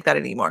 it's not like that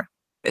anymore.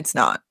 It's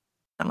not.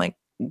 I'm like,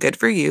 good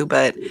for you,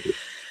 but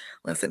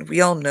listen, we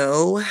all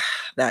know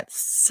that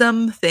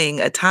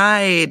a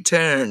tide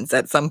turns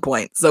at some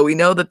point. So we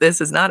know that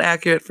this is not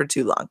accurate for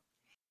too long.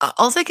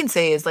 All I can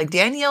say is like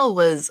Danielle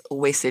was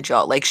wasted,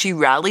 y'all. Like she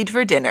rallied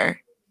for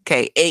dinner.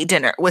 Okay, ate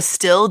dinner, was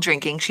still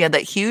drinking. She had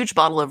that huge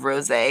bottle of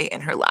rosé in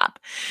her lap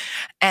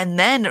and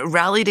then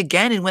rallied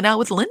again and went out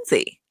with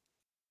Lindsay.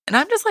 And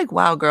I'm just like,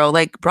 wow, girl,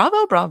 like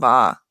bravo,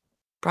 brava.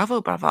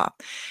 Bravo, brava.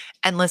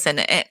 And listen,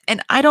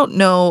 and I don't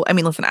know. I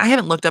mean, listen, I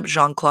haven't looked up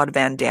Jean-Claude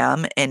Van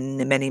Damme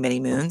in many, many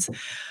moons,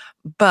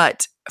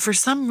 but for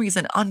some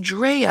reason,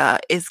 Andrea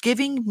is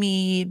giving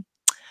me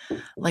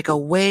like a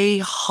way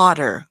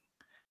hotter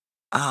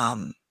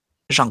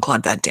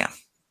Jean-Claude Van Damme.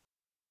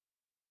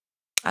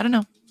 I don't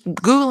know.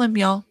 Google him,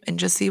 y'all, and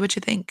just see what you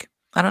think.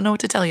 I don't know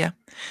what to tell you.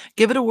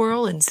 Give it a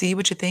whirl and see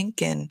what you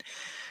think, and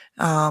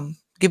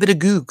give it a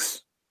googs.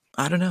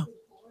 I don't know.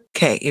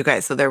 Okay, you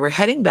guys. So they were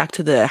heading back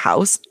to the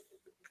house.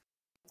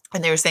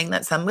 And they were saying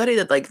that somebody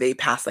that like they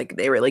passed, like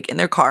they were like in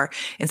their car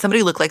and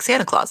somebody looked like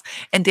Santa Claus.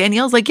 And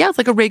Danielle's like, yeah, it's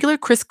like a regular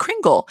Kris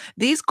Kringle.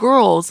 These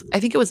girls, I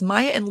think it was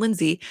Maya and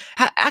Lindsay,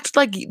 acted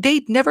like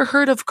they'd never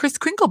heard of Kris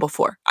Kringle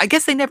before. I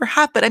guess they never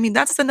have, but I mean,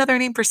 that's another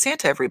name for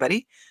Santa,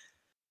 everybody.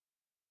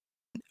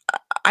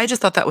 I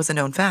just thought that was a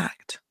known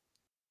fact.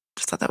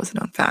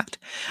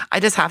 I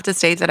just have to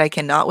state that I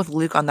cannot with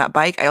Luke on that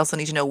bike. I also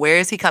need to know, where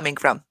is he coming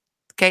from?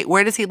 Okay,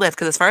 where does he live?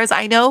 Because as far as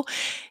I know,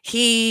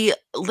 he's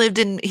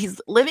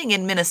living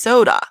in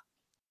Minnesota.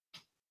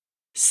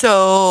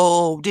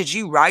 So did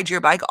you ride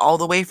your bike all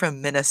the way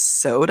from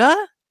Minnesota?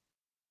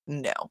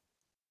 No,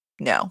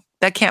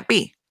 that can't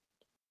be.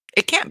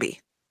 It can't be.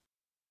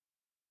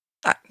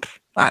 I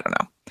don't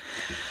know.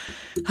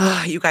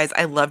 You guys,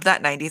 I loved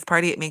that 90s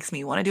party. It makes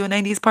me want to do a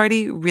 90s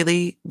party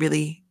really,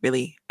 really,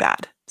 really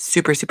bad.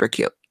 Super, super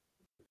cute.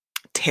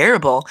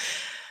 Terrible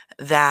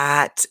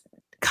that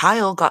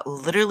Kyle got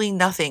literally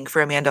nothing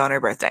for Amanda on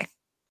her birthday.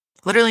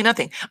 Literally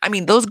nothing. I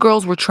mean, those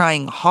girls were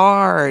trying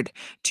hard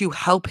to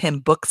help him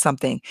book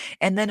something.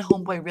 And then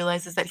homeboy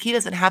realizes that he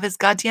doesn't have his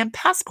goddamn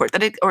passport,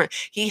 or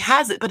he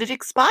has it, but it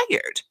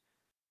expired.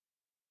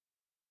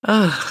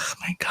 Oh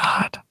my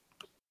God.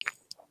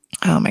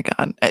 Oh my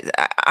God.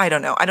 I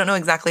don't know. I don't know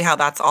exactly how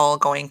that's all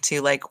going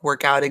to like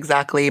work out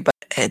exactly, but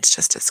it's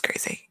just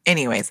crazy.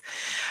 Anyways,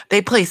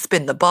 they play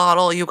spin the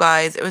bottle, you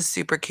guys. It was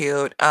super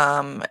cute.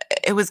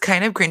 It was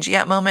kind of cringy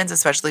at moments,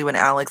 especially when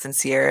Alex and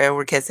Sierra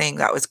were kissing.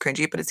 That was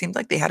cringy, but it seemed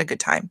like they had a good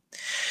time.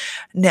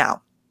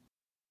 Now,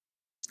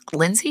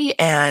 Lindsay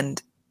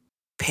and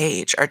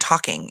Paige are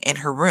talking in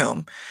her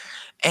room,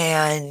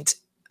 and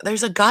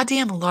there's a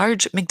goddamn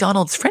large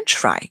McDonald's French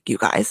fry, you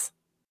guys,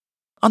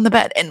 on the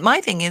bed. And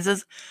my thing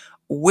is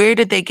where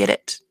did they get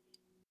it?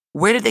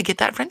 Where did they get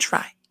that French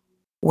fry?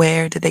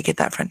 Where did they get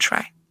that French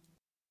fry?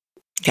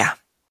 Yeah,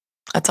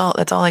 that's all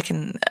I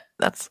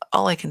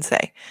can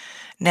say.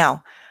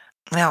 Now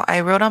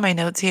I wrote on my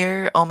notes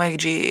here, oh my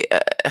G,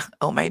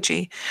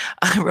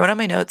 I wrote on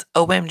my notes,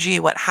 OMG,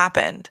 what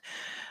happened?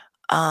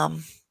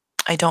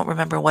 I don't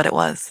remember what it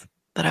was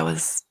that I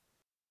was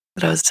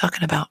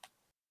talking about.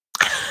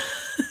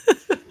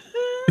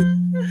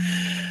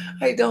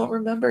 I don't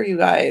remember, you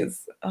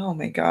guys. Oh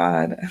my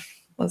God.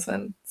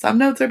 Listen, some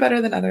notes are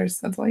better than others.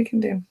 That's all you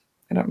can do.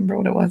 I don't remember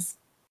what it was.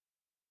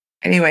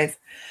 Anyways,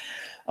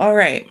 all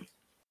right.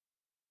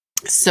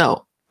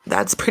 So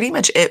that's pretty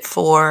much it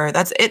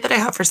that I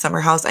have for Summer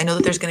House. I know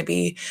that there's going to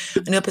be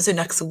a new episode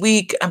next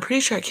week. I'm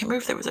pretty sure, I can't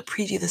remember if there was a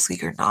preview this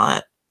week or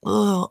not.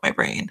 Oh, my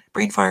brain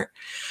fart.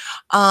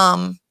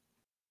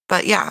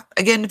 But yeah,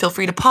 again, feel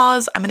free to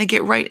pause. I'm going to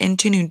get right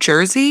into New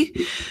Jersey.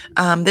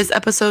 This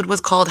episode was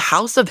called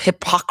House of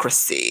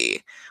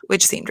Hypocrisy,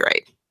 which seemed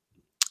right.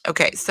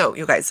 Okay, so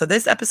you guys,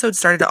 this episode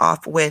started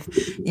off with,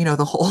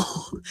 the whole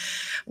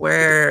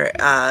where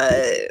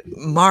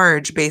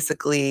Marge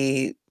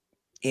basically,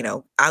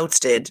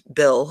 ousted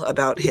Bill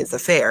about his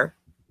affair.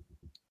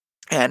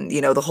 And,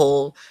 the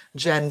whole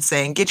Jen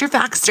saying, get your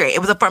facts straight. It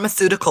was a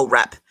pharmaceutical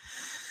rep.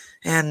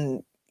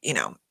 And,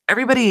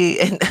 everybody,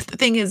 and the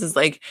thing is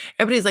like,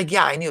 everybody's like,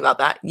 yeah, I knew about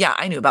that. Yeah,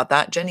 I knew about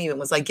that. Jenny even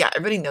was like, yeah,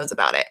 everybody knows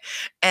about it.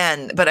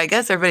 But I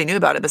guess everybody knew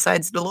about it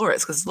besides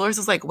Dolores, because Dolores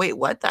was like, wait,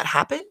 what? That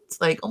happened?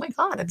 Like, oh my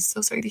God, I'm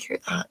so sorry to hear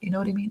that. You know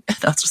what I mean? And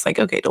I was just like,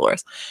 okay,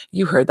 Dolores,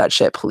 you heard that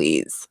shit,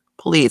 please.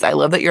 Please. I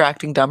love that you're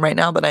acting dumb right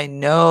now, but I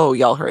know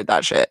y'all heard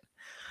that shit.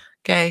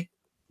 Okay.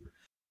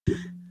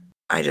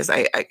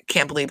 I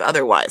can't believe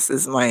otherwise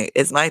is my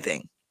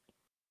thing.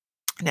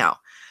 Now,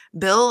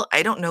 Bill,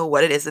 I don't know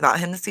what it is about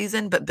him this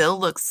season, but Bill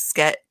looks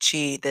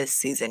sketchy this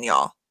season,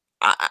 y'all.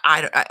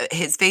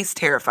 His face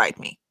terrified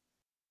me.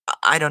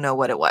 I don't know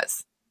what it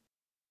was.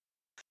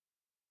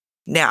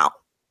 Now,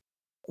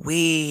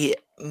 we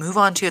move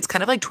on to, it's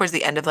kind of like towards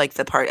the end of like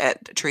the part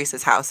at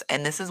Teresa's house.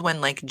 And this is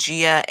when like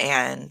Gia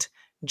and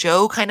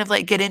Joe kind of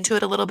like get into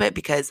it a little bit,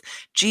 because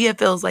Gia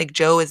feels like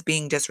Joe is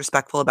being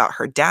disrespectful about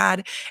her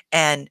dad.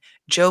 And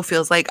Joe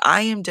feels like,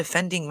 I am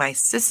defending my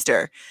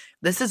sister.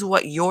 This is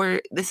what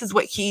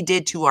he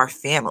did to our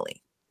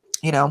family,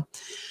 you know?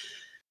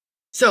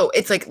 So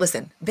it's like,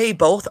 listen, they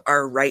both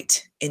are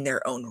right in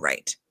their own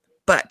right.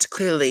 But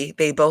clearly,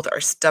 they both are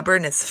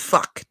stubborn as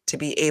fuck to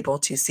be able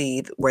to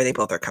see where they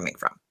both are coming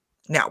from.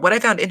 Now, what I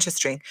found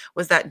interesting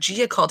was that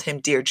Gia called him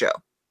Dear Joe,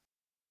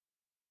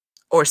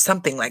 or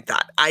something like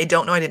that. I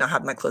don't know. I did not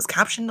have my closed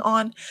caption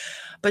on,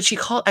 but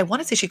I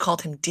want to say she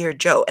called him Dear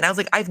Joe. And I was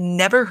like, I've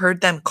never heard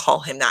them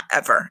call him that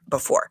ever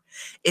before.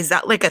 Is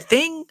that like a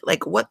thing?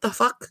 Like, what the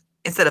fuck?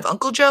 Instead of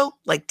Uncle Joe,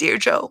 like Dear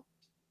Joe?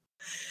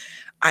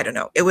 I don't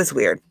know. It was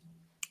weird.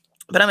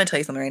 But I'm going to tell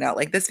you something right now.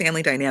 Like, this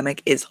family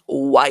dynamic is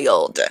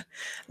wild.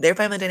 Their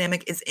family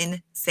dynamic is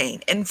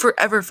insane and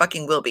forever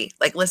fucking will be.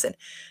 Like, listen,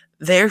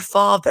 their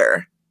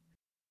father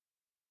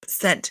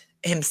sent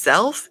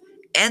himself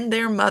and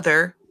their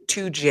mother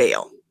to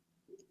jail.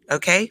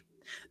 Okay?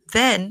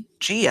 Then,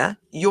 Gia,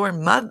 your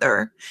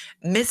mother,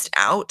 missed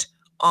out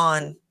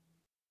on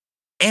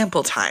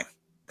ample time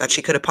that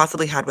she could have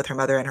possibly had with her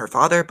mother and her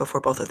father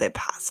before both of them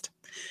passed.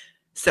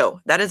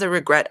 So, that is a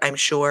regret, I'm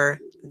sure,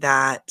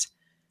 that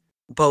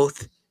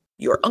both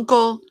your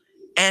uncle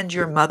and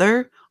your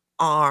mother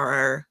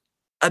are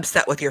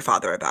upset with your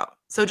father about.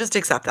 So just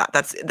accept that.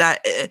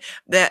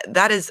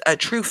 That is a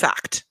true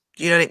fact.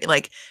 You know what I mean?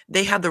 Like,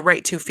 they have the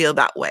right to feel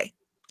that way.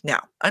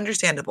 Now,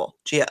 understandable,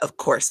 Gia, of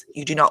course,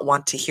 you do not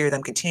want to hear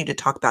them continue to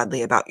talk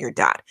badly about your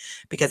dad,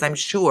 because I'm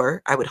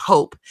sure, I would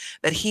hope,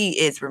 that he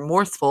is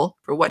remorseful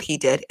for what he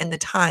did and the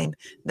time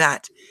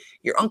that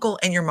your uncle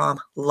and your mom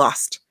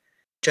lost,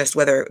 just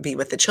whether it be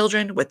with the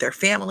children, with their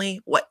family,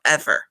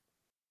 whatever.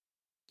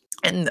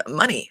 And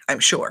money, I'm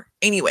sure.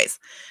 Anyways,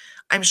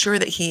 I'm sure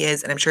that he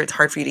is, and I'm sure it's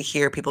hard for you to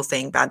hear people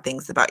saying bad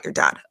things about your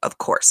dad. Of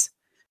course,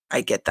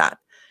 I get that.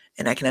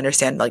 And I can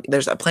understand, like,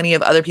 there's plenty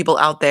of other people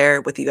out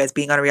there with you guys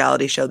being on a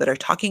reality show that are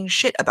talking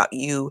shit about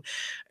you,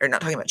 or not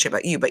talking about shit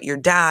about you, but your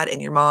dad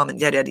and your mom and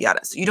yada, yada,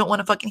 yada. So you don't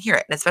want to fucking hear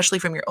it, and especially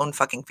from your own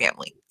fucking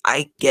family.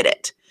 I get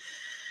it.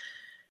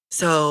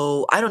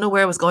 So I don't know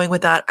where I was going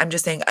with that. I'm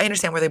just saying, I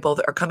understand where they both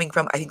are coming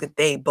from. I think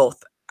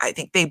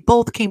they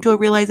both came to a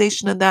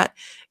realization of that.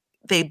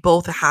 They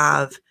both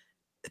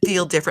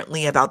feel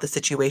differently about the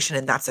situation,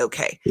 and that's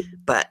okay.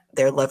 But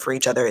their love for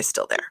each other is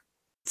still there.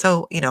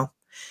 So,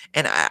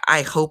 and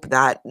I hope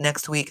that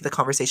next week the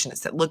conversation,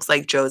 it looks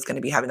like Joe is going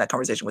to be having that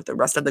conversation with the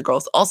rest of the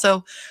girls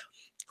also.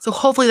 So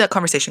hopefully that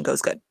conversation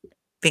goes good.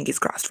 Fingers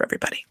crossed for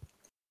everybody.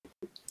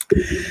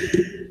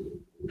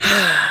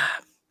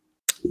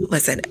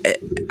 Listen,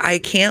 I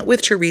can't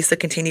with Teresa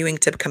continuing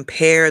to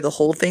compare the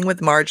whole thing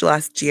with Marge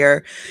last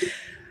year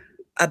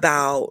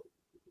about,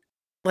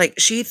 like,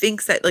 she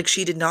thinks that, like,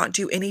 she did not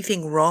do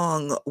anything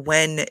wrong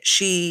when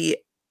she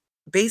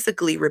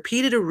basically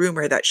repeated a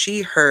rumor that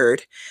she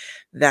heard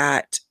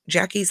that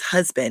Jackie's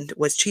husband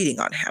was cheating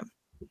on him.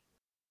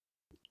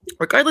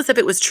 Regardless if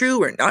it was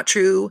true or not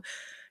true,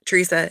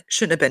 Teresa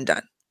shouldn't have been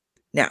done.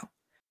 Now,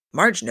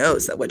 Marge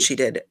knows that what she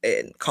did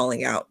in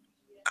calling out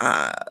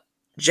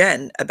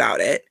Jen about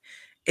it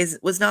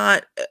was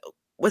not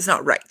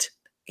right.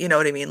 You know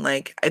what I mean?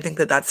 Like, I think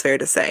that that's fair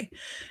to say.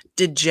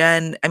 Does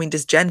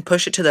Jen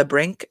push it to the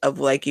brink of,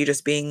 like, you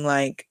just being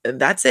like,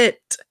 that's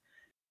it?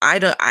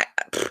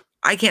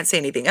 I can't say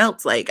anything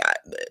else, like,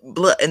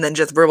 and then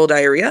just verbal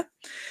diarrhea.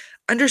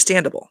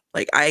 Understandable.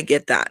 Like, I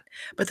get that.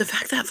 But the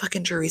fact that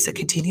fucking Teresa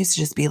continues to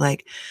just be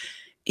like,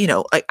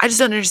 like, I just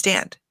don't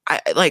understand.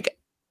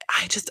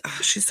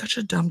 She's such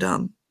a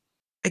dum-dum.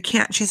 I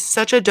can't. She's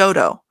such a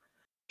dodo.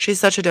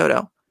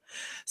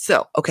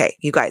 So, okay,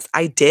 you guys,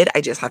 I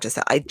just have to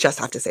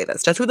say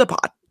this just for the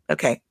pod.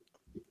 Okay.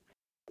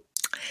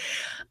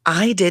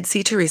 I did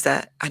see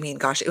Teresa. I mean,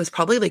 gosh, it was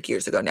probably like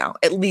years ago now,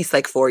 at least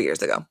like 4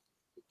 years ago.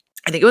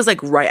 I think it was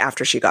like right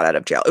after she got out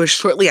of jail. It was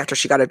shortly after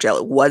she got out of jail.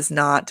 It was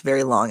not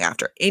very long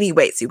after.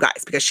 Anyways, you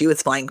guys, because she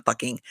was flying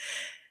fucking,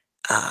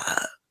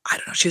 I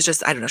don't know. She was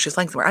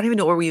flying somewhere. I don't even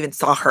know where we even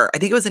saw her. I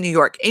think it was in New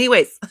York.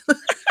 Anyways,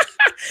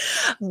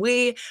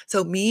 me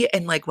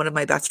and like one of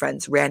my best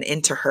friends ran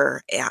into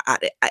her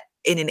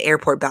in an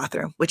airport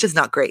bathroom, which is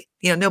not great.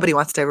 Nobody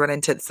wants to run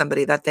into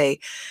somebody that they,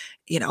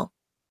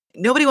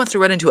 Nobody wants to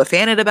run into a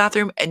fan in a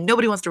bathroom, and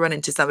nobody wants to run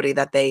into somebody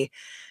that they,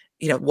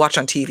 watch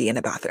on TV in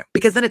a bathroom,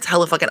 because then it's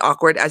hella fucking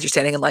awkward as you're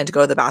standing in line to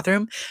go to the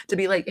bathroom to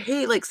be like,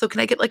 hey, like, so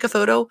can I get like a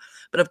photo?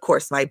 But of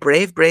course, my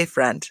brave, brave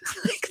friend,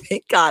 like,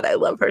 thank God, I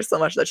love her so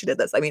much that she did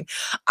this. I mean,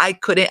 I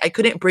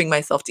couldn't bring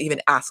myself to even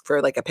ask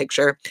for like a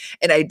picture.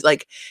 And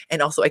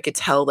and also I could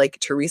tell like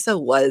Teresa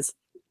was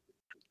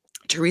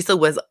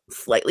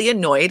slightly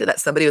annoyed that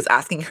somebody was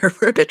asking her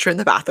for a picture in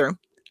the bathroom.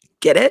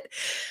 Get it?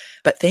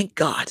 But thank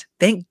God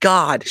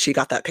she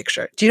got that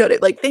picture. Do you know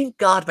what like, thank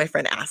God my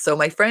friend asked. So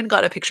my friend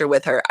got a picture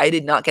with her. I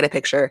did not get a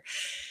picture.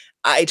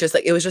 I just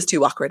like, it was just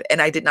too awkward. And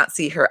I did not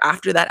see her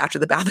after that, after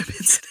the bathroom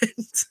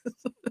incident.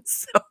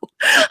 So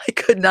I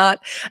could not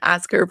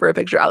ask her for a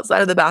picture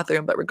outside of the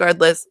bathroom. But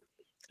regardless,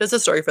 just a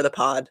story for the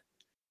pod.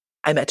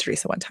 I met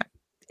Teresa one time.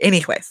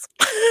 Anyways.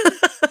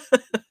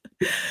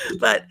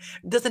 But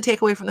it doesn't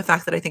take away from the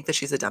fact that I think that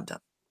she's a dum-dum.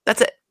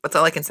 That's it. That's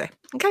all I can say.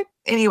 Okay.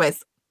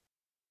 Anyways.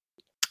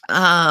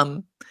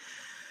 Oh,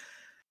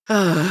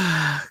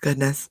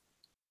 goodness.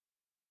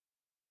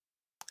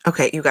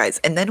 Okay, you guys.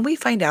 And then we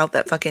find out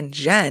that fucking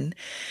Jen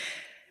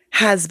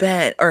has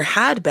been or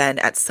had been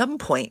at some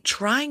point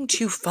trying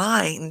to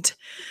find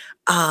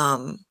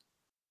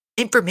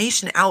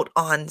information out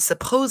on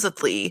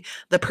supposedly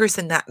the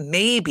person that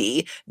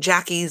maybe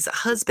Jackie's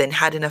husband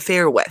had an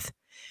affair with.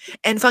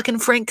 And fucking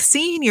Frank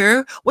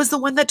Sr. was the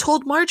one that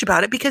told Marge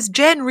about it because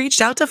Jen reached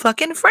out to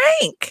fucking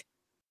Frank.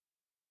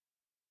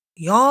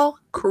 Y'all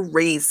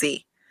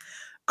crazy.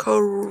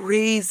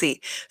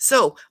 Crazy.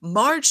 So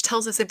Marge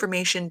tells this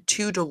information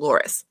to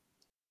Dolores.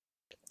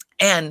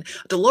 And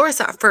Dolores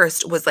at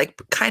first was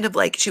like, kind of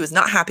like, she was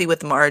not happy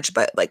with Marge,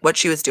 but like what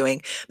she was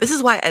doing. This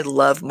is why I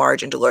love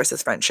Marge and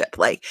Dolores' friendship.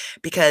 Like,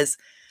 because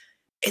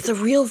it's a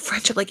real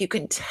friendship. Like, you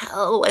can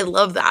tell. I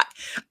love that.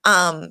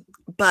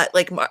 But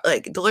like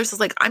Dolores is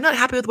like, I'm not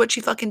happy with what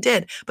she fucking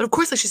did. But of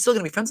course, like, she's still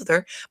gonna be friends with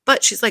her.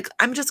 But she's like,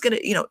 I'm just gonna,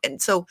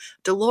 and so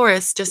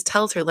Dolores just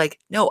tells her, like,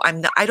 no,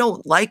 I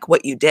don't like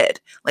what you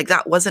did. Like,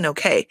 that wasn't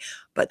okay.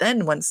 But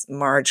then once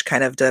Marge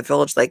kind of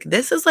divulged, like,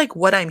 this is like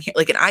what I'm here,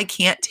 like, and I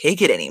can't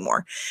take it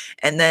anymore.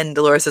 And then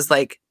Dolores is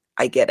like,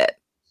 I get it.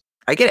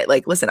 I get it.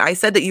 Like, listen, I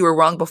said that you were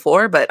wrong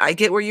before, but I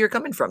get where you're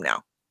coming from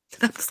now.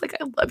 And I was like,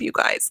 I love you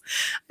guys.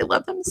 I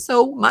love them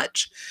so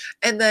much.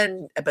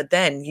 But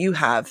then you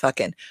have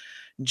fucking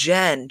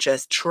Jen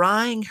just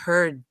trying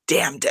her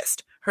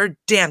damnedest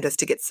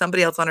to get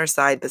somebody else on her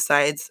side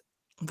besides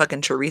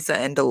fucking Teresa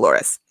and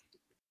Dolores.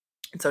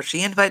 And so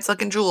she invites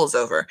fucking Jules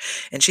over,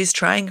 and she's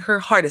trying her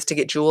hardest to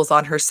get Jules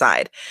on her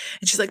side.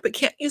 And she's like, but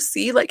can't you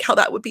see like how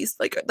that would be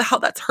like, how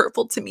that's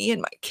hurtful to me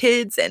and my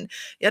kids and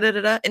yada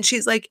yada. And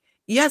she's like,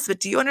 yes, but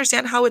do you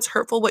understand how it's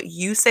hurtful what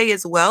you say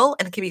as well?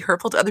 And it can be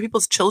hurtful to other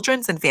people's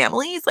children and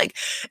families. Like,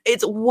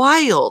 it's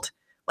wild.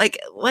 Like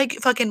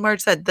fucking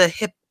Marge said,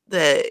 the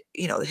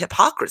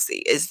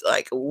hypocrisy is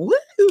like,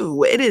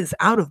 woo, it is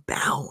out of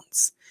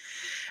bounds.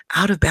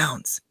 Out of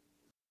bounds.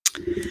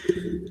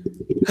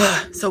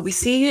 So we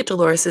see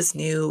Dolores's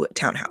new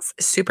townhouse.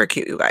 Super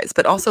cute, you guys.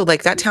 But also,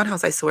 like, that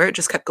townhouse, I swear, it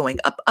just kept going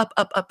up, up,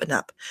 up, up, and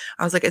up.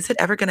 I was like, is it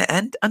ever going to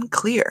end?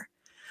 Unclear.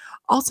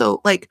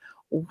 Also, like,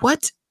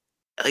 what?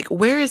 Like,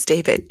 where is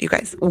David, you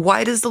guys?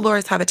 Why does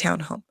Dolores have a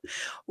townhome?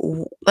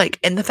 Like,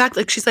 and the fact,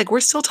 like, she's like, we're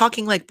still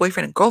talking like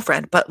boyfriend and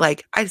girlfriend, but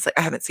like, I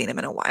haven't seen him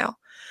in a while.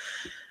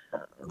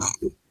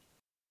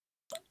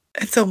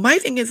 And so my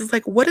thing is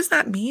like, what does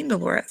that mean,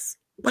 Dolores?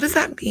 What does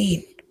that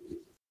mean?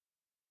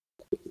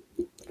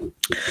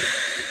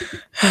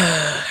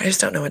 I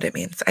just don't know what it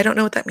means. I don't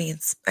know what that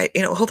means.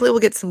 Hopefully we'll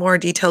get some more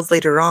details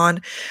later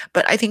on,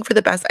 but I think for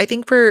the best, I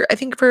think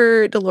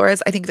for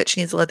Dolores, I think that she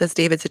needs to let this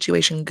David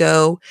situation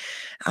go.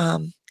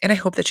 And I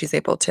hope that she's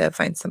able to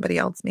find somebody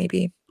else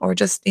maybe, or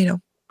just,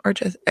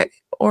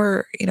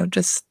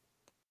 just,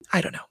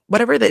 I don't know,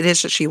 whatever it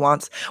is that she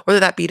wants, whether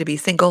that be to be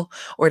single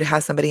or to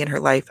have somebody in her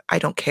life. I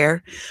don't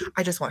care.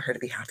 I just want her to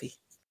be happy.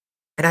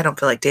 And I don't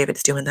feel like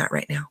David's doing that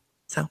right now.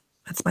 So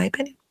that's my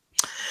opinion.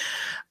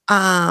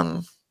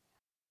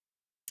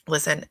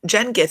 Listen,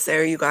 Jen gets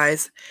there, you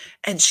guys,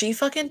 and she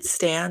fucking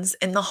stands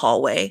in the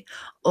hallway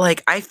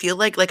like, I feel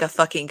like a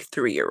fucking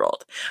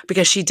 3-year-old,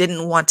 because she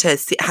didn't want to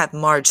have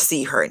Marge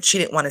see her, and she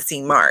didn't want to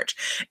see Marge.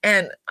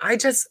 And I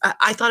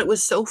thought it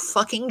was so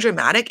fucking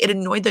dramatic. It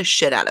annoyed the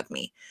shit out of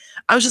me.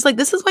 I was just like,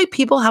 this is why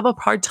people have a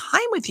hard time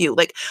with you.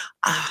 Like,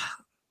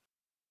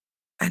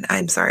 and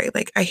I'm sorry,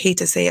 like, I hate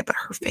to say it, but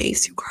her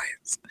face, you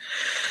guys.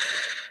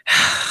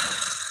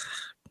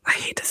 I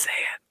hate to say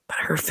it, but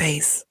her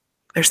face.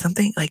 There's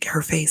something like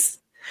her face.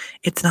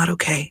 It's not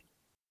okay.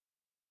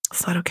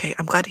 It's not okay.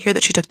 I'm glad to hear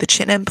that she took the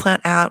chin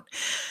implant out.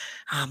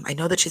 I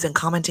know that she's been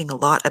commenting a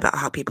lot about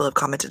how people have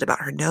commented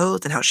about her nose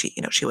and how she,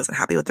 she wasn't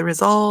happy with the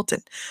result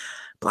and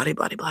blah, blah,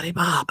 blah, blah,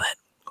 blah, but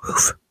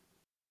oof.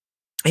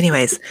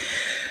 Anyways,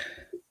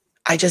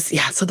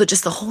 so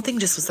the whole thing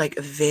just was like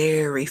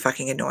very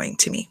fucking annoying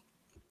to me.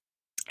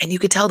 And you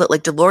could tell that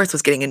like Dolores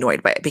was getting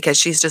annoyed by it, because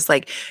she's just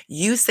like,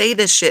 you say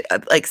this shit,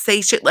 like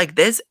say shit like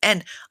this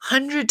and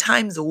 100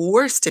 times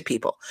worse to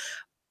people.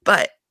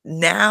 But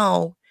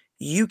now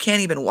you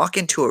can't even walk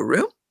into a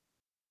room.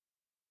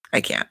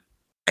 I can't.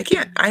 I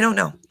can't. I don't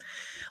know.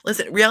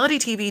 Listen, reality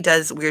TV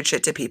does weird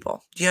shit to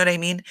people. Do you know what I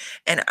mean?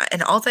 And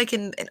all I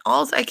can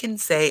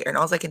say and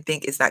all I can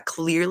think is that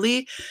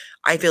clearly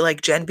I feel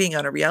like Jen being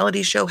on a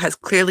reality show has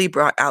clearly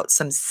brought out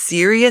some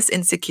serious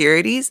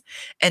insecurities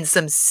and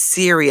some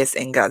serious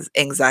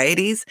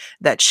anxieties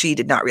that she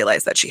did not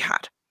realize that she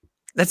had.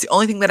 That's the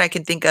only thing that I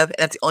can think of. And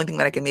that's the only thing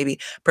that I can maybe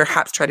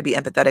perhaps try to be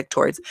empathetic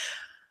towards.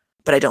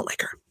 But I don't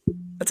like her.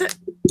 That's it.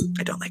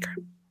 I don't like her.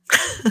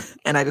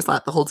 And I just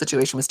thought the whole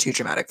situation was too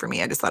dramatic for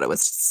me. I just thought it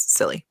was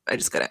silly. I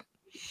just couldn't.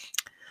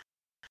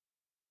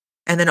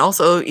 And then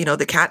also,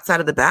 the cat's out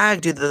of the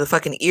bag due to the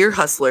fucking ear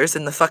hustlers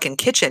in the fucking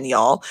kitchen,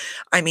 y'all.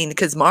 I mean,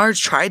 because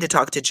Marge tried to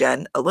talk to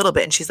Jen a little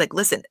bit and she's like,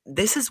 listen,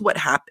 this is what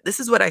happened. This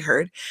is what I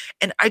heard.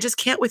 And I just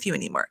can't with you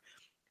anymore.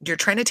 You're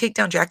trying to take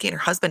down Jackie and her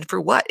husband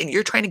for what? And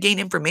you're trying to gain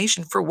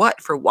information for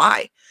what? For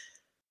why?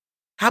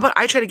 How about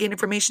I try to gain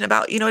information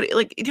about, you know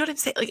what I'm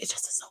saying? Like, it's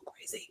just so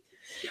crazy.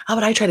 How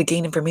about I try to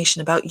gain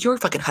information about your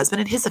fucking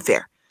husband and his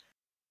affair?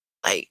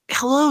 Like,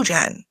 hello,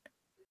 Jen.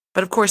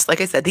 But of course,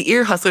 like I said, the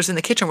ear hustlers in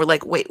the kitchen were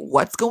like, wait,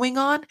 what's going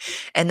on?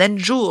 And then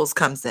Jules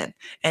comes in,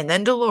 and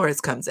then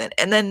Dolores comes in,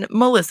 and then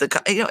Melissa,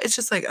 it's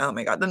just like, oh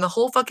my God. Then the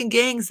whole fucking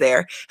gang's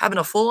there having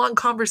a full on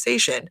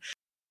conversation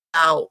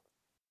about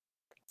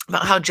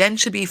how Jen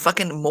should be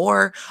fucking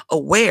more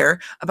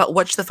aware about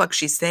what the fuck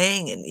she's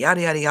saying and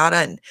yada, yada,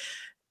 yada.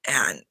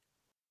 And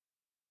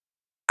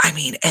I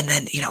mean, and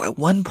then, at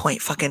one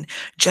point, fucking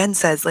Jen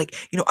says, like,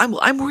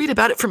 I'm worried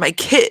about it for my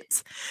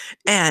kids.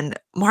 And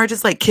Marge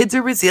is like, kids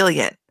are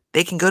resilient.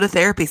 They can go to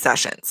therapy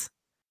sessions.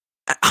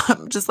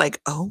 I'm just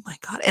like, oh my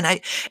God.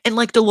 And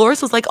like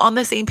Dolores was like on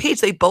the same page.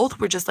 They both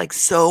were just like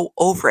so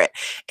over it.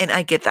 And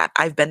I get that.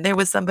 I've been there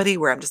with somebody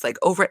where I'm just like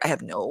over it. I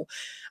have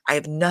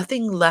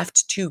nothing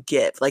left to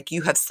give. Like,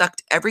 you have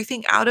sucked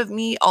everything out of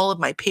me, all of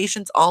my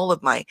patience, all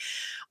of my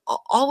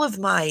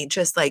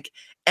just like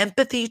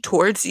empathy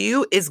towards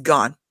you is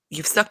gone.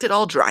 You've sucked it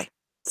all dry.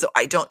 So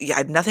I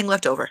have nothing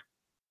left over.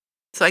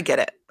 So I get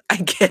it. I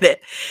get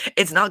it.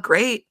 It's not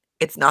great.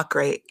 It's not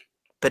great,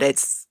 but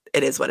it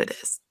is what it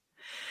is.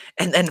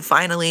 And then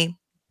finally,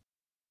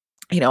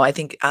 I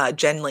think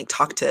Jen like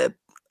talked to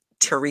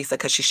Teresa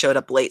because she showed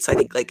up late. So I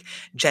think like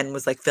Jen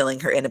was like filling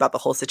her in about the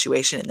whole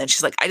situation. And then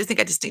she's like, I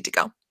just need to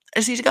go. I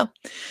just need to go.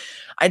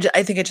 I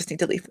think I just need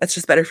to leave. That's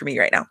just better for me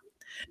right now.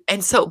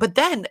 And so, but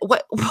then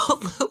what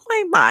blew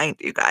my mind,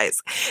 you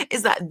guys,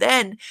 is that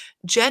then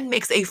Jen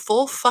makes a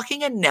full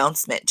fucking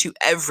announcement to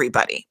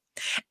everybody.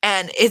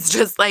 And it's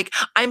just like,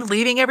 I'm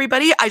leaving,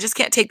 everybody. I just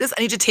can't take this.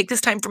 I need to take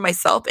this time for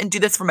myself and do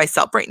this for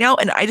myself right now.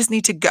 And I just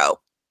need to go.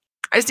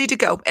 I just need to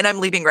go. And I'm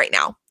leaving right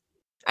now.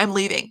 I'm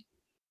leaving.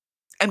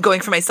 I'm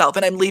going for myself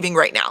and I'm leaving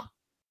right now.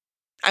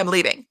 I'm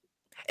leaving.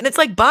 And it's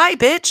like, bye,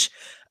 bitch.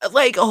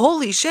 Like,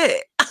 holy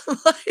shit.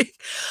 Like,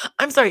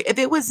 I'm sorry. If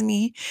it was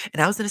me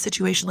and I was in a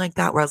situation like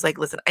that where I was like,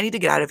 listen, I need to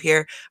get out of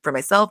here for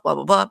myself, blah,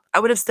 blah, blah. I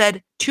would have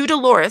said to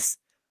Dolores,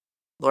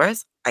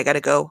 I got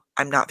to go.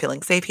 I'm not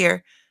feeling safe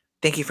here.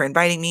 Thank you for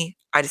inviting me.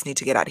 I just need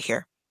to get out of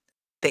here.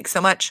 Thanks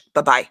so much.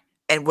 Bye-bye.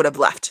 And would have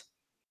left.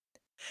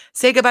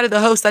 Say goodbye to the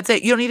host. That's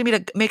it. You don't need me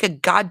to make a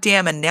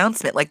goddamn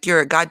announcement like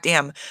you're a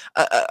goddamn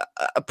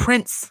a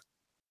prince.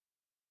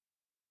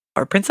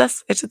 Or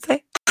princess, I should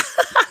say.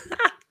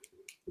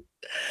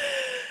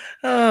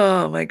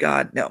 Oh my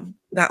God. No,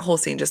 that whole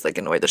scene just like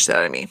annoyed the shit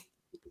out of me.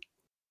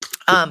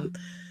 All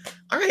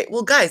right.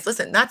 Well, guys,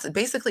 listen, that's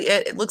basically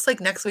it. It looks like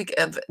next week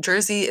of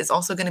Jersey is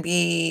also going to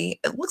be,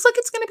 it looks like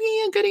it's going to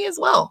be a goodie as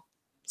well.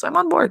 So I'm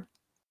on board.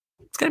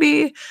 It's going to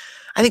be,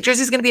 I think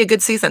Jersey's going to be a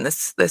good season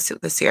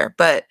this year,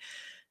 but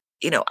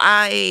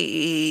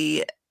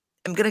I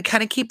am going to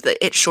kind of keep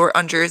it short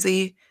on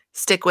Jersey,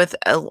 stick with,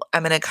 I'm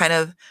going to kind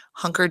of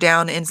hunker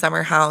down in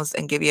Summer House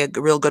and give you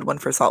a real good one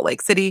for Salt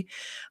Lake City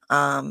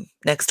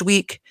next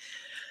week.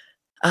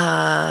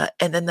 And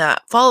then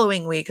that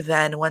following week,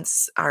 then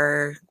once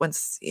the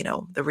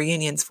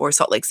reunions for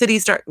Salt Lake City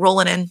start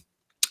rolling in,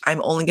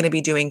 I'm only going to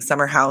be doing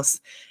Summer House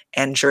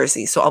and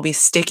Jersey. So I'll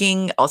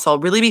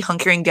really be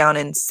hunkering down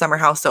in Summer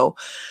House. So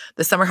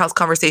the Summer House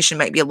conversation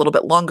might be a little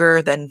bit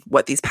longer than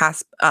what these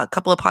past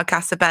couple of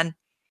podcasts have been.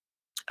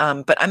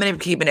 But I'm going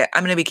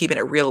to be keeping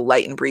it real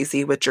light and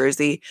breezy with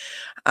Jersey.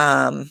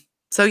 So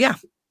yeah,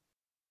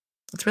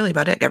 that's really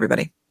about it,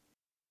 everybody.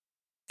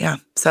 Yeah.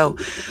 So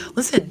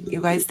listen,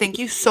 you guys, thank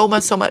you so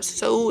much, so much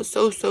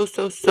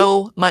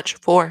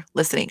for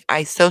listening.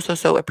 I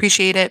so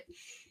appreciate it.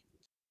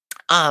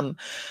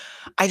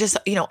 I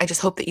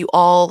just hope that you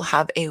all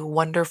have a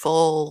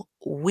wonderful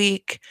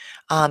week.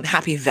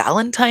 Happy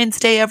Valentine's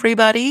Day,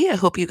 everybody. I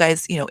hope you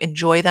guys,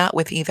 enjoy that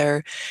with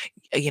either,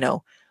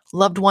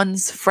 loved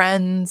ones,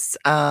 friends,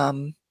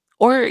 or,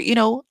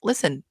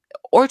 listen,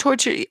 or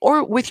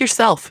or with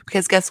yourself,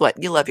 because guess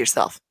what? You love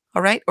yourself.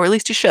 All right. Or at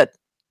least you should.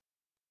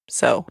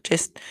 So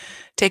just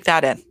take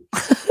that in.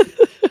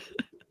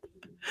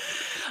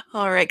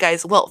 All right,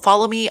 guys. Well,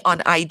 follow me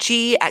on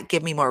IG at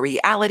Give Me More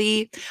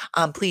Reality.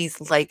 Please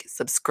like,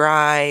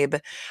 subscribe,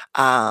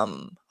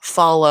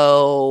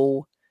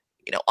 follow,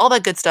 all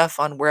that good stuff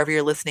on wherever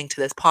you're listening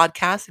to this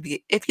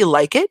podcast. If you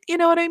like it, you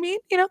know what I mean?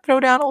 Throw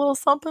down a little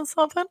something,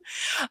 something.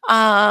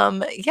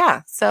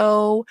 Yeah.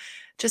 So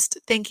just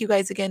thank you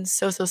guys again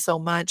so, so, so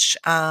much.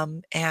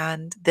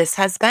 And this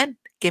has been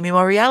Give Me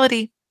More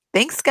Reality.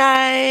 Thanks,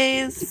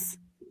 guys.